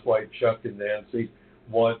 and that's why Chuck and Nancy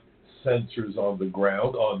want sensors on the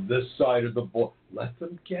ground on this side of the border. Let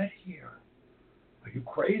them get here. Are you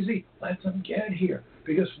crazy? Let them get here.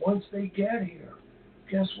 Because once they get here,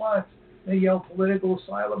 guess what? They yell political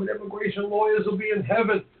asylum, and immigration lawyers will be in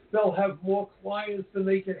heaven. They'll have more clients than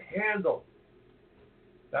they can handle.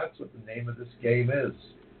 That's what the name of this game is.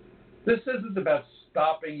 This isn't about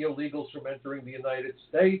stopping illegals from entering the United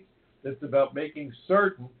States. It's about making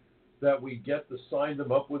certain that we get to sign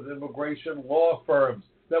them up with immigration law firms,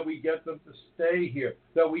 that we get them to stay here,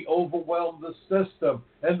 that we overwhelm the system.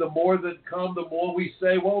 And the more that come, the more we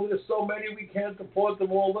say, well, there's so many we can't deport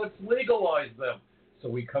them all. Let's legalize them. So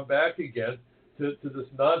we come back again to this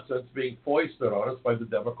nonsense being foisted on us by the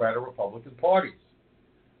Democrat and Republican parties.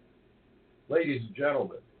 Ladies and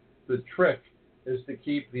gentlemen, the trick is to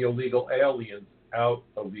keep the illegal aliens out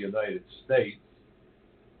of the United States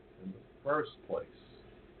in the first place.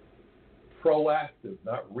 Proactive,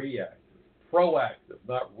 not reactive. Proactive,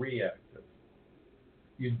 not reactive.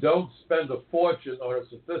 You don't spend a fortune on a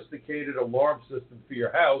sophisticated alarm system for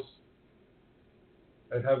your house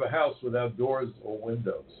and have a house without doors or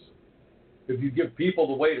windows. If you give people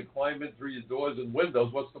the way to climb in through your doors and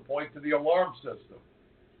windows, what's the point to the alarm system?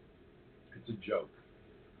 It's a joke.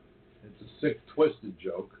 It's a sick, twisted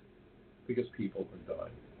joke because people are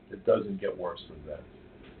dying. It doesn't get worse than that.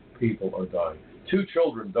 People are dying. 2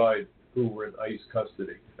 children died who were in ICE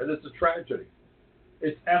custody, and it's a tragedy.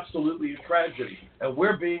 It's absolutely a tragedy, and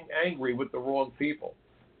we're being angry with the wrong people.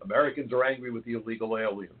 Americans are angry with the illegal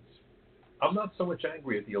aliens. I'm not so much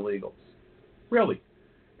angry at the illegals. Really.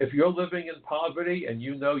 If you're living in poverty and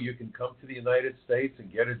you know you can come to the United States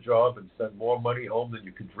and get a job and send more money home than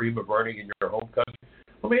you could dream of earning in your home country,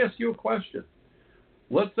 let me ask you a question.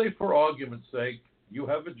 Let's say, for argument's sake, you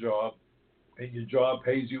have a job and your job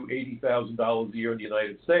pays you $80,000 a year in the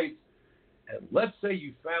United States, and let's say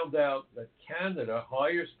you found out that Canada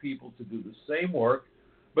hires people to do the same work,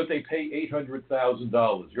 but they pay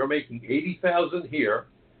 $800,000. You're making $80,000 here,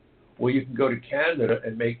 well, you can go to Canada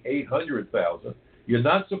and make $800,000. You're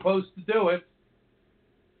not supposed to do it,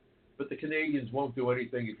 but the Canadians won't do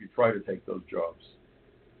anything if you try to take those jobs.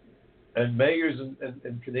 And mayors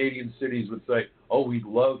in Canadian cities would say, oh, we'd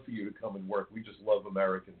love for you to come and work. We just love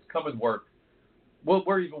Americans. Come and work. Well,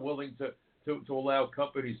 we're even willing to allow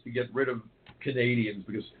companies to get rid of Canadians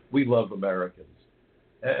because we love Americans.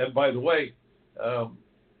 And by the way,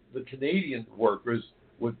 the Canadian workers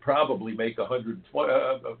would probably make $1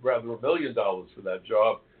 million for that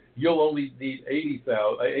job. You'll only need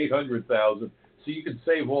 800,000, so you can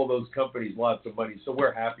save all those companies lots of money. So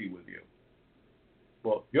we're happy with you.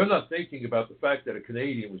 Well, you're not thinking about the fact that a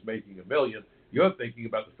Canadian was making $1 million. You're thinking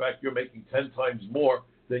about the fact you're making 10 times more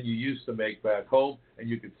than you used to make back home, and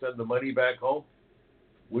you could send the money back home.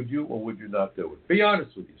 Would you or would you not do it? Be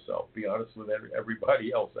honest with yourself. Be honest with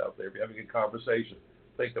everybody else out there. If you're having a conversation,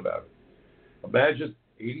 think about it. Imagine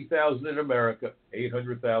 80,000 in America,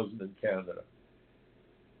 800,000 in Canada.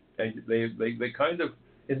 And they kind of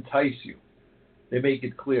entice you. They make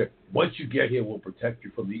it clear, once you get here, we'll protect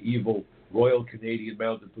you from the evil Royal Canadian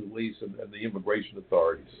Mounted Police and the immigration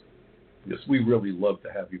authorities. Because we really love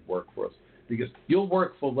to have you work for us. Because you'll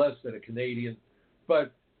work for less than a Canadian,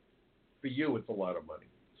 but for you, it's a lot of money.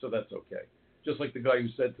 So that's okay. Just like the guy who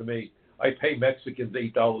said to me, I pay Mexicans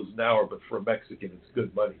 $8 an hour, but for a Mexican, it's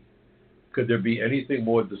good money. Could there be anything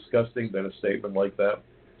more disgusting than a statement like that?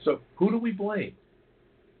 So who do we blame?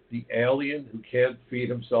 The alien who can't feed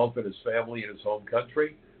himself and his family in his home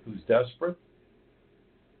country, who's desperate?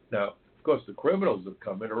 Now, of course, the criminals that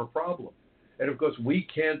come in are a problem. And, of course, we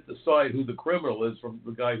can't decide who the criminal is from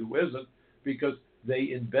the guy who isn't because they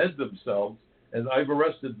embed themselves. And I've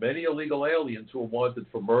arrested many illegal aliens who are wanted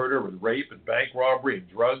for murder and rape and bank robbery and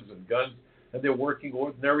drugs and guns, and they're working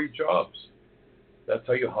ordinary jobs. That's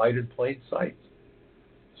how you hide in plain sight.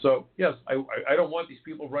 So, yes, I don't want these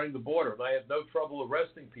people running the border, and I have no trouble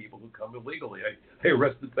arresting people who come illegally. I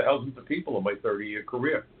arrested thousands of people in my 30-year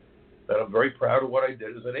career, and I'm very proud of what I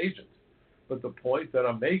did as an agent. But the point that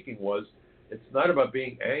I'm making was it's not about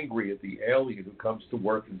being angry at the alien who comes to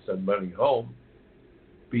work and send money home.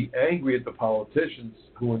 Be angry at the politicians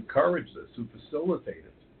who encourage this, who facilitate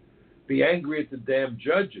it. Be angry at the damn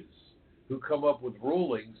judges who come up with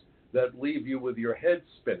rulings that leave you with your head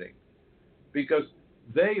spinning. Because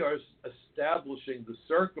they are establishing the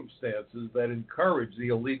circumstances that encourage the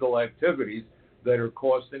illegal activities that are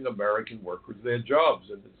costing American workers their jobs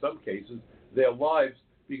and, in some cases, their lives,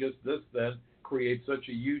 because this then creates such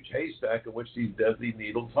a huge haystack in which these deadly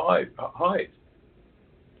needles hide.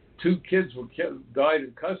 2 kids died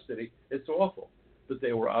in custody. It's awful. But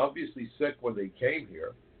they were obviously sick when they came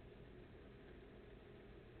here.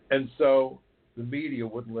 And so the media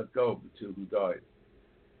wouldn't let go of the 2 who died.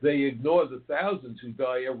 They ignore the thousands who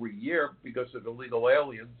die every year because of illegal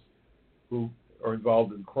aliens who are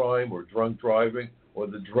involved in crime or drunk driving or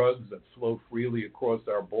the drugs that flow freely across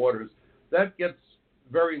our borders. That gets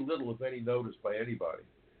very little, if any, notice by anybody.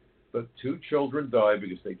 But 2 children died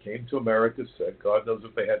because they came to America sick. God knows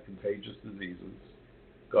if they had contagious diseases.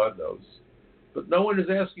 God knows. But no one is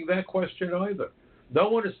asking that question either. No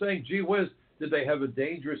one is saying, gee whiz, did they have a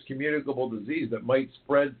dangerous communicable disease that might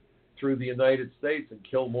spread through the United States and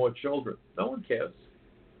kill more children? No one cares.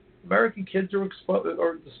 American kids are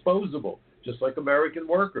disposable, just like American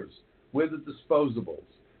workers. We're the disposables.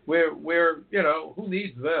 We're who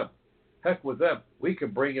needs them? Heck with them. We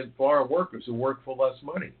can bring in foreign workers who work for less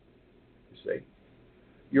money. You see?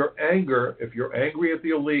 Your anger, if you're angry at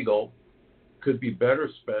the illegal, could be better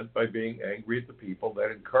spent by being angry at the people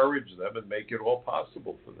that encourage them and make it all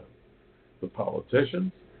possible for them. The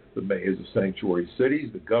politicians, the mayors of sanctuary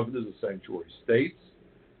cities, the governors of sanctuary states,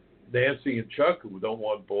 Nancy and Chuck, who don't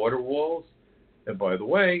want border walls. And by the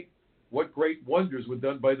way, what great wonders were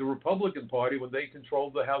done by the Republican Party when they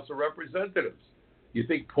controlled the House of Representatives. You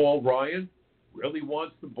think Paul Ryan really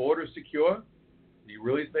wants the border secure? Do you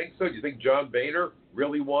really think so? Do you think John Boehner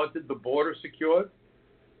really wanted the border secured?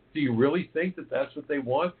 Do you really think that that's what they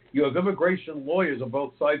want? You have immigration lawyers on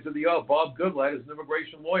both sides of the aisle. Bob Goodlatte is an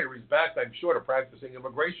immigration lawyer. He's back, I'm sure, to practicing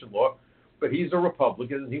immigration law, but he's a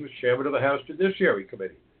Republican, and he was chairman of the House Judiciary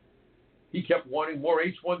Committee. He kept wanting more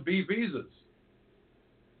H-1B visas.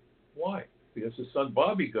 Why? Because his son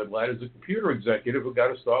Bobby Goodlatte is a computer executive who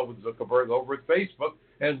got a start with Zuckerberg over at Facebook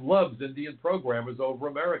and loves Indian programmers over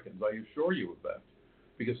Americans. I assure you of that.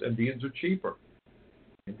 Because Indians are cheaper.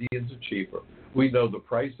 Indians are cheaper. We know the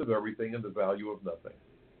price of everything and the value of nothing.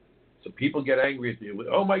 So people get angry at you.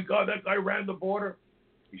 Oh, my God, that guy ran the border.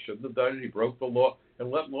 He shouldn't have done it. He broke the law.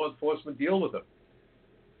 And let law enforcement deal with him.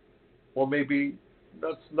 Or maybe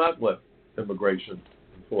let's not let immigration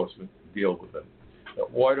enforcement deal with him. Now,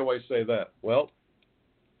 why do I say that? Well,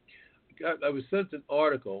 I was sent an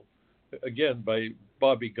article, again, by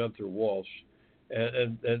Bobby Gunther Walsh,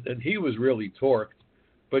 and he was really torqued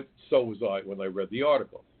But so was I when I read the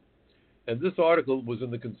article. And this article was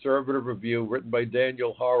in the Conservative Review, written by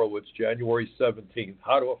Daniel Horowitz, January 17th.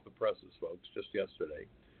 Hot off the presses, folks, just yesterday.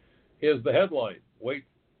 Here's the headline.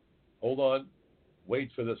 Hold on.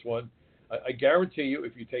 Wait for this one. I guarantee you,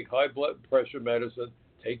 if you take high blood pressure medicine,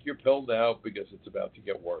 take your pill now because it's about to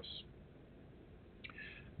get worse.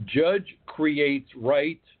 Judge creates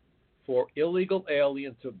right for illegal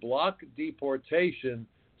alien to block deportation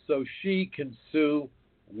so she can sue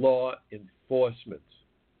law enforcement.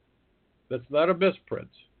 That's not a misprint.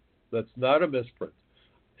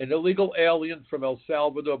 An illegal alien from El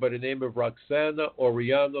Salvador by the name of Roxana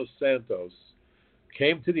Oriano Santos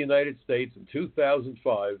came to the United States in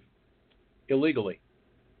 2005 illegally.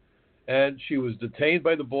 And she was detained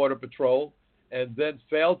by the Border Patrol and then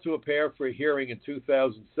failed to appear for a hearing in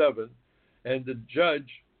 2007. And the judge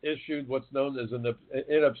issued what's known as an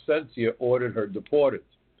in absentia, ordered her deported.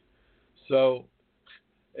 So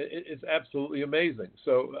it's absolutely amazing.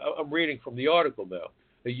 So I'm reading from the article now.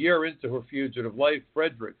 A year into her fugitive life,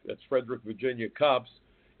 Frederick, Virginia cops,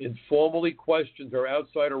 informally questioned her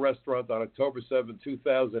outside a restaurant on October 7,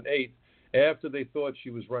 2008, after they thought she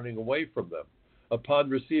was running away from them. Upon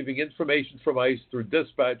receiving information from ICE through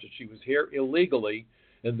dispatch that she was here illegally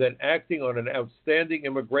and then acting on an outstanding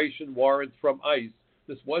immigration warrant from ICE,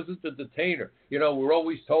 this wasn't the detainer. You know, we're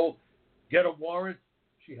always told, get a warrant.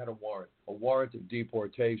 She had a warrant of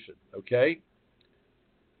deportation, okay?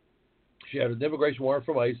 She had an immigration warrant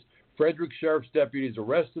from ICE. Frederick Sheriff's deputies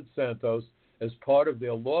arrested Santos as part of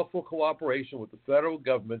their lawful cooperation with the federal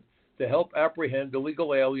government to help apprehend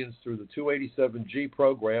illegal aliens through the 287G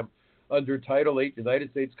program under Title 8,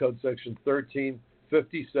 United States Code Section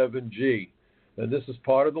 1357G. And this is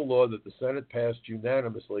part of the law that the Senate passed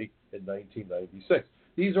unanimously in 1996.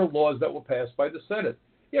 These are laws that were passed by the Senate.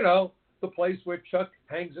 You know, the place where Chuck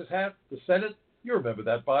hangs his hat, the Senate, you remember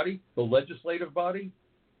that body, the legislative body?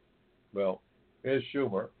 Well, here's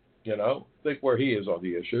Schumer, you know, think where he is on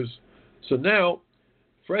the issues. So now,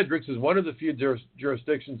 Fredericks is one of the few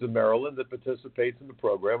jurisdictions in Maryland that participates in the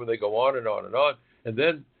program, and they go on and on and on. And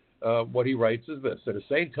then what he writes is this. In a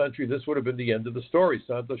sane country, this would have been the end of the story.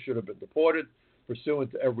 Santos should have been deported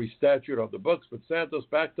pursuant to every statute on the books, but Santos,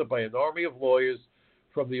 backed up by an army of lawyers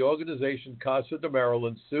from the organization Casa de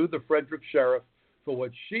Maryland, sued the Frederick sheriff for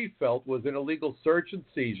what she felt was an illegal search and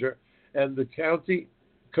seizure, and the county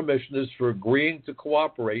commissioners for agreeing to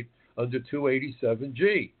cooperate under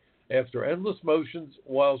 287G. After endless motions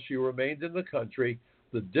while she remained in the country,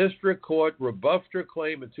 the district court rebuffed her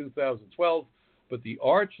claim in 2012, but the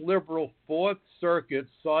arch-liberal Fourth Circuit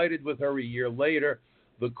sided with her a year later.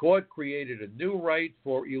 The court created a new right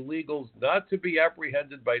for illegals not to be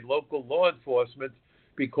apprehended by local law enforcement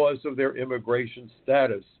because of their immigration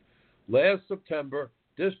status. Last September,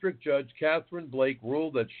 District Judge Catherine Blake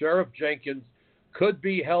ruled that Sheriff Jenkins could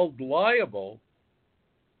be held liable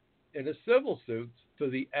in a civil suit for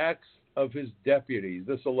the acts of his deputies.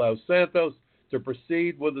 This allows Santos to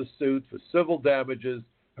proceed with a suit for civil damages.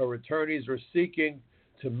 Her attorneys are seeking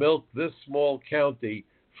to milk this small county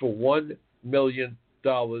for $1 million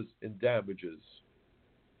in damages.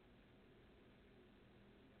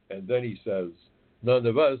 And then he says, none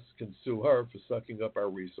of us can sue her for sucking up our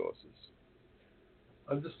resources.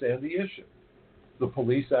 Understand the issue. The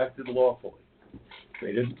police acted lawfully.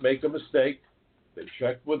 They didn't make a mistake. They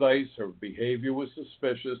checked with ICE. Her behavior was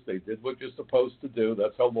suspicious. They did what you're supposed to do.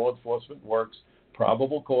 That's how law enforcement works.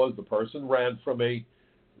 Probable cause. The person ran from me.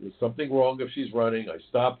 There's something wrong if she's running. I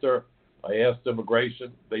stopped her. I asked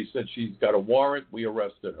immigration. They said she's got a warrant. We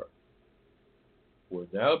arrested her. We're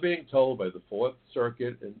now being told by the Fourth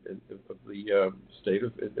Circuit of the state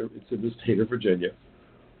of, it's in the state of Virginia,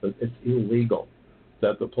 that it's illegal,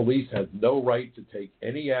 that the police had no right to take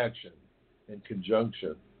any action in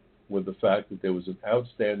conjunction with the fact that there was an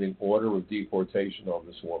outstanding order of deportation on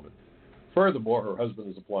this woman. Furthermore, her husband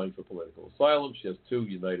is applying for political asylum. She has 2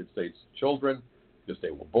 United States children because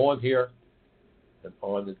they were born here, and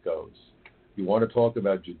on it goes. You want to talk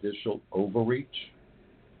about judicial overreach?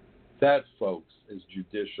 That, folks, is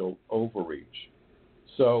judicial overreach.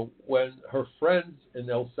 So when her friends in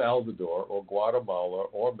El Salvador or Guatemala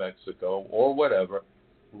or Mexico or whatever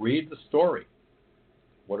read the story,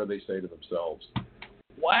 what do they say to themselves?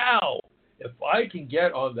 Wow, if I can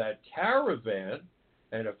get on that caravan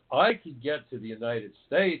and if I can get to the United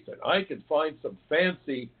States and I can find some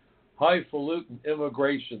fancy, highfalutin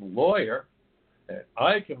immigration lawyer and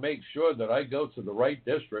I can make sure that I go to the right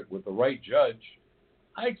district with the right judge,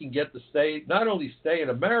 I can get to stay, not only stay in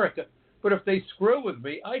America, but if they screw with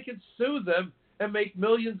me, I can sue them and make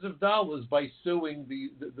millions of dollars by suing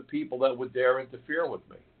the people that would dare interfere with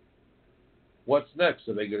me. What's next?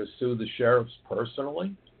 Are they going to sue the sheriffs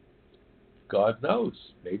personally? God knows.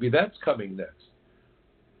 Maybe that's coming next.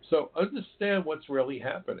 So understand what's really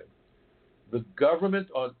happening. The government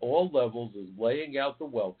on all levels is laying out the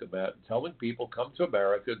welcome mat and telling people, come to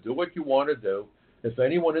America, do what you want to do. If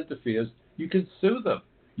anyone interferes, you can sue them.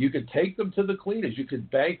 You can take them to the cleaners. You can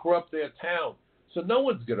bankrupt their town. So no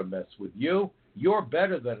one's going to mess with you. You're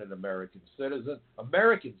better than an American citizen.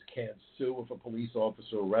 Americans can't sue if a police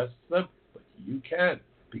officer arrests them, but you can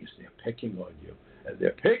because they're picking on you. And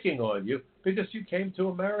they're picking on you because you came to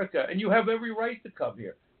America, and you have every right to come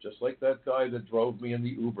here, just like that guy that drove me in the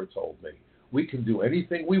Uber told me. We can do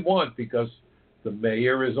anything we want because the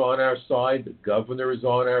mayor is on our side, the governor is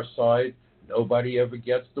on our side, nobody ever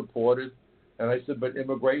gets deported. And I said, but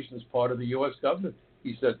immigration is part of the U.S. government.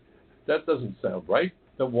 He said, that doesn't sound right.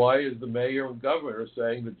 Then why is the mayor and governor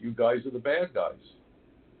saying that you guys are the bad guys?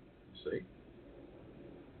 You see?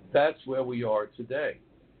 That's where we are today.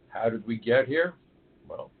 How did we get here?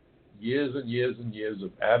 Well, years and years and years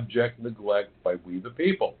of abject neglect by we the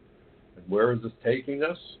people. And where is this taking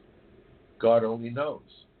us? God only knows.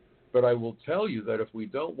 But I will tell you that if we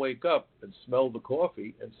don't wake up and smell the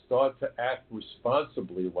coffee and start to act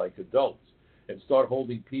responsibly like adults and start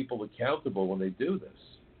holding people accountable when they do this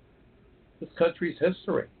country's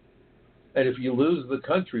history. And if you lose the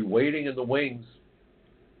country waiting in the wings,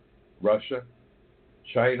 Russia,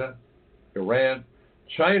 China, Iran,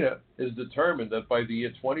 China is determined that by the year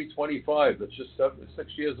 2025, that's just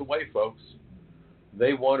 6 years away, folks,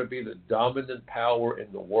 they want to be the dominant power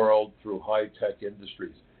in the world through high-tech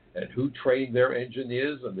industries. And who trained their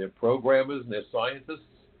engineers and their programmers and their scientists?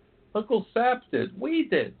 Uncle Sap did. We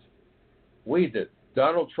did. We did.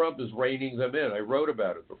 Donald Trump is reining them in. I wrote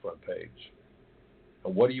about it on the front page.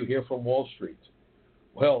 And what do you hear from Wall Street?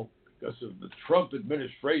 Well, because of the Trump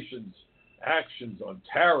administration's actions on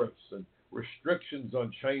tariffs and restrictions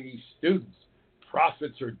on Chinese students,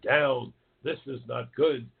 profits are down. This is not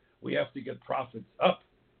good. We have to get profits up.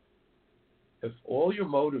 If all you're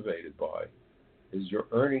motivated by is your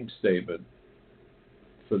earnings statement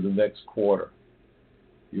for the next quarter,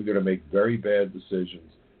 you're going to make very bad decisions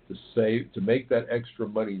to make that extra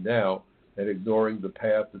money now and ignoring the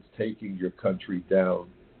path that's taking your country down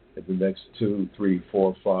in the next 2, 3,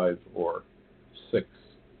 4, 5, or 6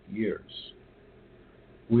 years.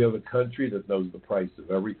 We have a country that knows the price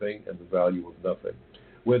of everything and the value of nothing.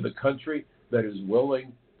 We're the country that is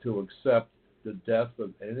willing to accept the death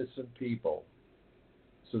of innocent people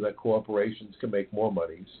so that corporations can make more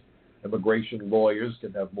monies, immigration lawyers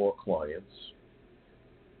can have more clients,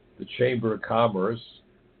 the Chamber of Commerce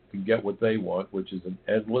can get what they want, which is an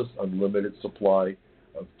endless, unlimited supply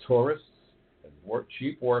of tourists and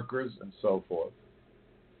cheap workers and so forth.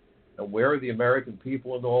 And where are the American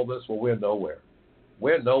people in all this? Well, we're nowhere.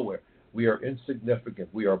 We're nowhere. We are insignificant.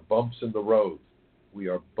 We are bumps in the road. We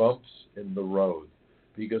are bumps in the road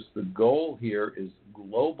because the goal here is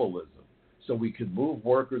globalism. So we can move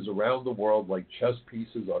workers around the world like chess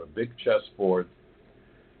pieces on a big chessboard.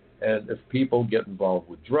 And if people get involved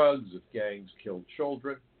with drugs, if gangs kill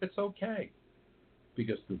children, it's okay.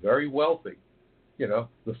 Because the very wealthy,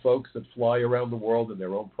 the folks that fly around the world in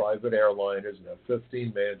their own private airliners and have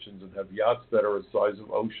 15 mansions and have yachts that are the size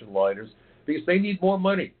of ocean liners, because they need more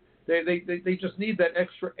money. They just need that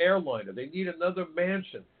extra airliner. They need another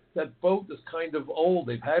mansion. That boat is kind of old.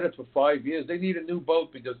 They've had it for 5 years. They need a new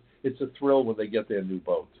boat because it's a thrill when they get their new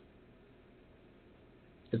boat.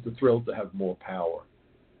 It's a thrill to have more power.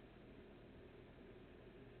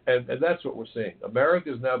 And that's what we're seeing.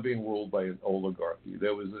 America is now being ruled by an oligarchy.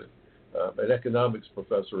 There was an economics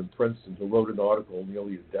professor in Princeton who wrote an article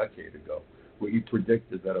nearly a decade ago where he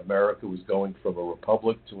predicted that America was going from a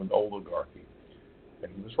republic to an oligarchy.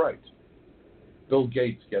 And he was right. Bill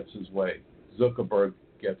Gates gets his way. Zuckerberg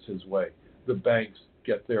gets his way. The banks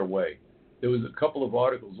get their way. There was a couple of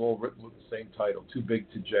articles all written with the same title, Too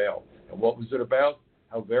Big to Jail. And what was it about?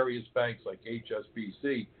 How various banks like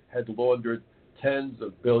HSBC had laundered tens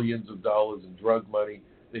of billions of dollars in drug money.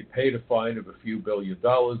 They paid a fine of a few $1 billion.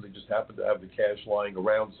 They just happened to have the cash lying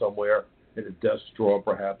around somewhere in a desk drawer,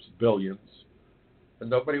 perhaps billions. And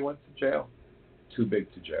nobody went to jail. Too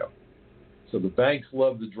big to jail. So the banks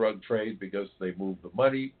love the drug trade because they move the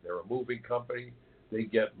money. They're a moving company. They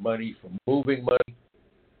get money from moving money.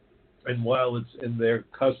 And while it's in their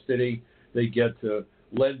custody, they get to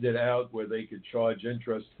lend it out where they could charge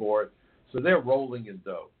interest for it. So they're rolling in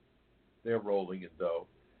dough. They're rolling in dough.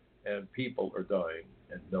 And people are dying,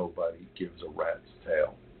 and nobody gives a rat's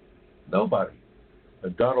tail. Nobody.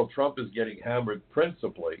 And Donald Trump is getting hammered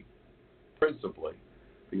principally,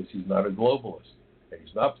 because he's not a globalist. And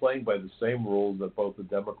he's not playing by the same rules that both the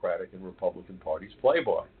Democratic and Republican parties play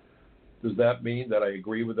by. Does that mean that I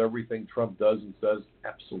agree with everything Trump does and says?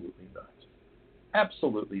 Absolutely not.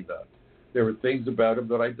 Absolutely not. There are things about him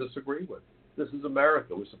that I disagree with. This is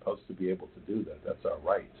America. We're supposed to be able to do that. That's our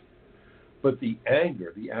right. But the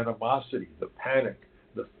anger, the animosity, the panic,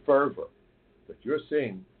 the fervor that you're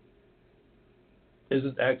seeing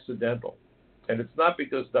isn't accidental. And it's not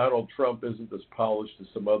because Donald Trump isn't as polished as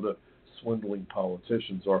some other swindling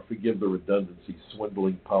politicians, or forgive the redundancy,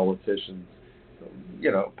 swindling politicians.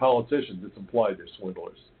 Politicians, it's implied they're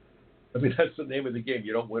swindlers. I mean, that's the name of the game.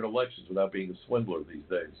 You don't win elections without being a swindler these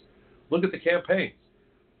days. Look at the campaigns.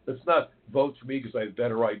 It's not vote for me because I have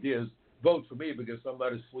better ideas. Vote for me because I'm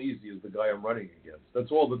not as sleazy as the guy I'm running against.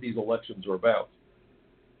 That's all that these elections are about.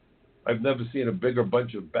 I've never seen a bigger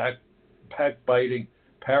bunch of backbiting,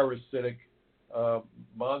 parasitic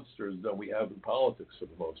monsters than we have in politics for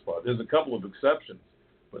the most part. There's a couple of exceptions,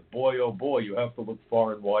 but boy, oh boy, you have to look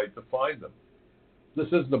far and wide to find them. This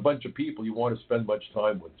isn't a bunch of people you want to spend much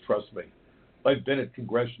time with, trust me. I've been at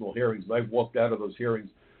congressional hearings, and I've walked out of those hearings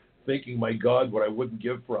thinking, my God, what I wouldn't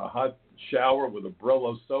give for a hot shower with a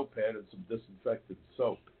Brillo soap pad and some disinfectant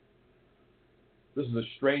soap. This is a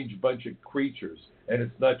strange bunch of creatures, and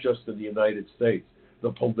it's not just in the United States.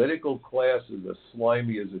 The political class is as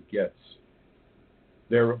slimy as it gets.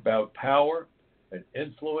 They're about power and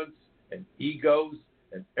influence and egos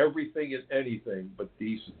and everything and anything but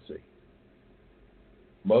decency.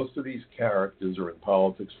 Most of these characters are in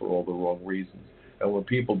politics for all the wrong reasons. And when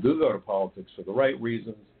people do go to politics for the right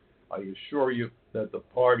reasons, I assure you that the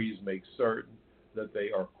parties make certain that they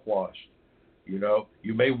are quashed.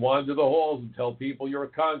 You may wander the halls and tell people you're a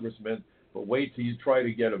congressman, but wait till you try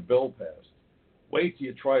to get a bill passed. Wait till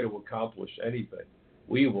you try to accomplish anything.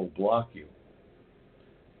 We will block you.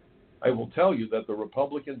 I will tell you that the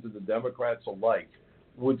Republicans and the Democrats alike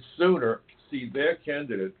would sooner see their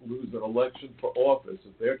candidate lose an election for office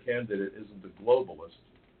if their candidate isn't a globalist.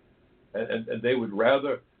 And they would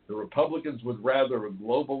rather, the Republicans would rather a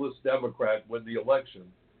globalist Democrat win the election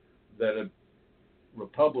than a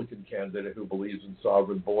Republican candidate who believes in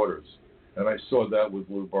sovereign borders. And I saw that with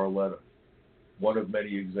Lou Barletta, one of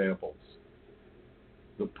many examples.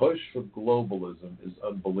 The push for globalism is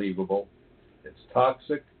unbelievable. It's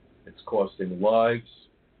toxic. It's costing lives.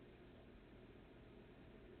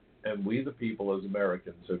 And we, the people, as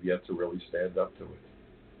Americans, have yet to really stand up to it.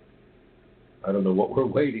 I don't know what we're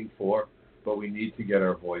waiting for, but we need to get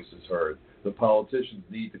our voices heard. The politicians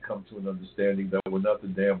need to come to an understanding that we're not the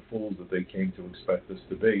damn fools that they came to expect us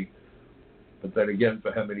to be. But then again,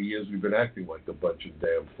 for how many years we've been acting like a bunch of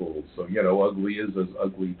damn fools. So, ugly is as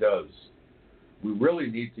ugly does. We really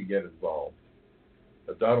need to get involved.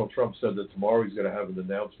 Donald Trump said that tomorrow he's going to have an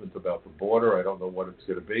announcement about the border. I don't know what it's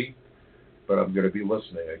going to be, but I'm going to be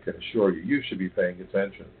listening. I can assure you, you should be paying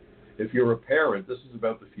attention. If you're a parent, this is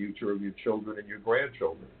about the future of your children and your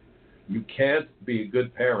grandchildren. You can't be a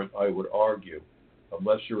good parent, I would argue,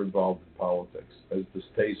 unless you're involved in politics, as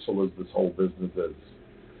distasteful as this whole business is.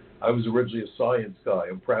 I was originally a science guy.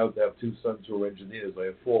 I'm proud to have 2 sons who are engineers. I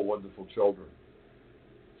have 4 wonderful children.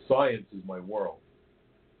 Science is my world.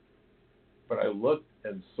 But I looked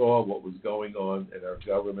and saw what was going on in our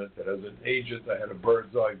government, and as an agent, I had a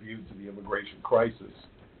bird's eye view to the immigration crisis.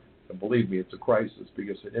 And believe me, it's a crisis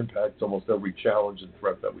because it impacts almost every challenge and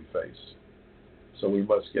threat that we face. So we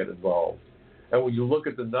must get involved. And when you look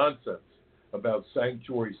at the nonsense about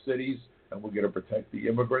sanctuary cities and we're going to protect the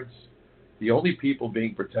immigrants, the only people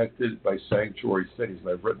being protected by sanctuary cities, and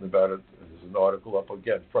I've written about it, there's an article up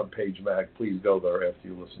again, Front Page Mag, please go there after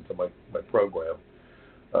you listen to my program,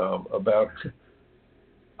 about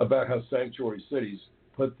how sanctuary cities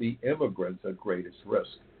put the immigrants at greatest risk.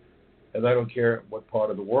 And I don't care what part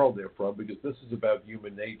of the world they're from, because this is about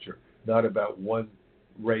human nature, not about one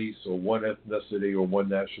race or one ethnicity or one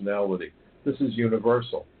nationality. This is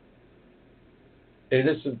universal.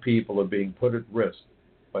 Innocent people are being put at risk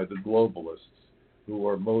by the globalists who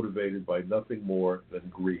are motivated by nothing more than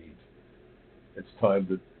greed. It's time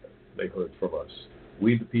that they heard from us.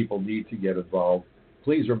 We, the people, need to get involved.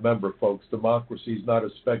 Please remember, folks, democracy is not a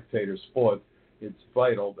spectator sport. It's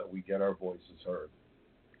vital that we get our voices heard.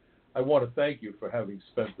 I want to thank you for having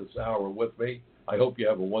spent this hour with me. I hope you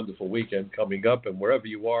have a wonderful weekend coming up, and wherever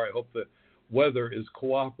you are, I hope the weather is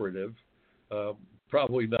cooperative.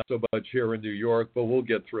 Probably not so much here in New York, but we'll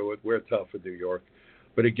get through it. We're tough in New York.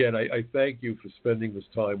 But again, I thank you for spending this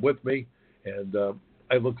time with me, and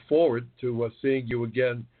I look forward to seeing you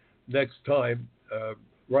again next time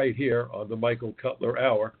right here on the Michael Cutler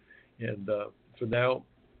Hour. And for now,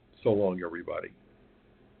 so long, everybody.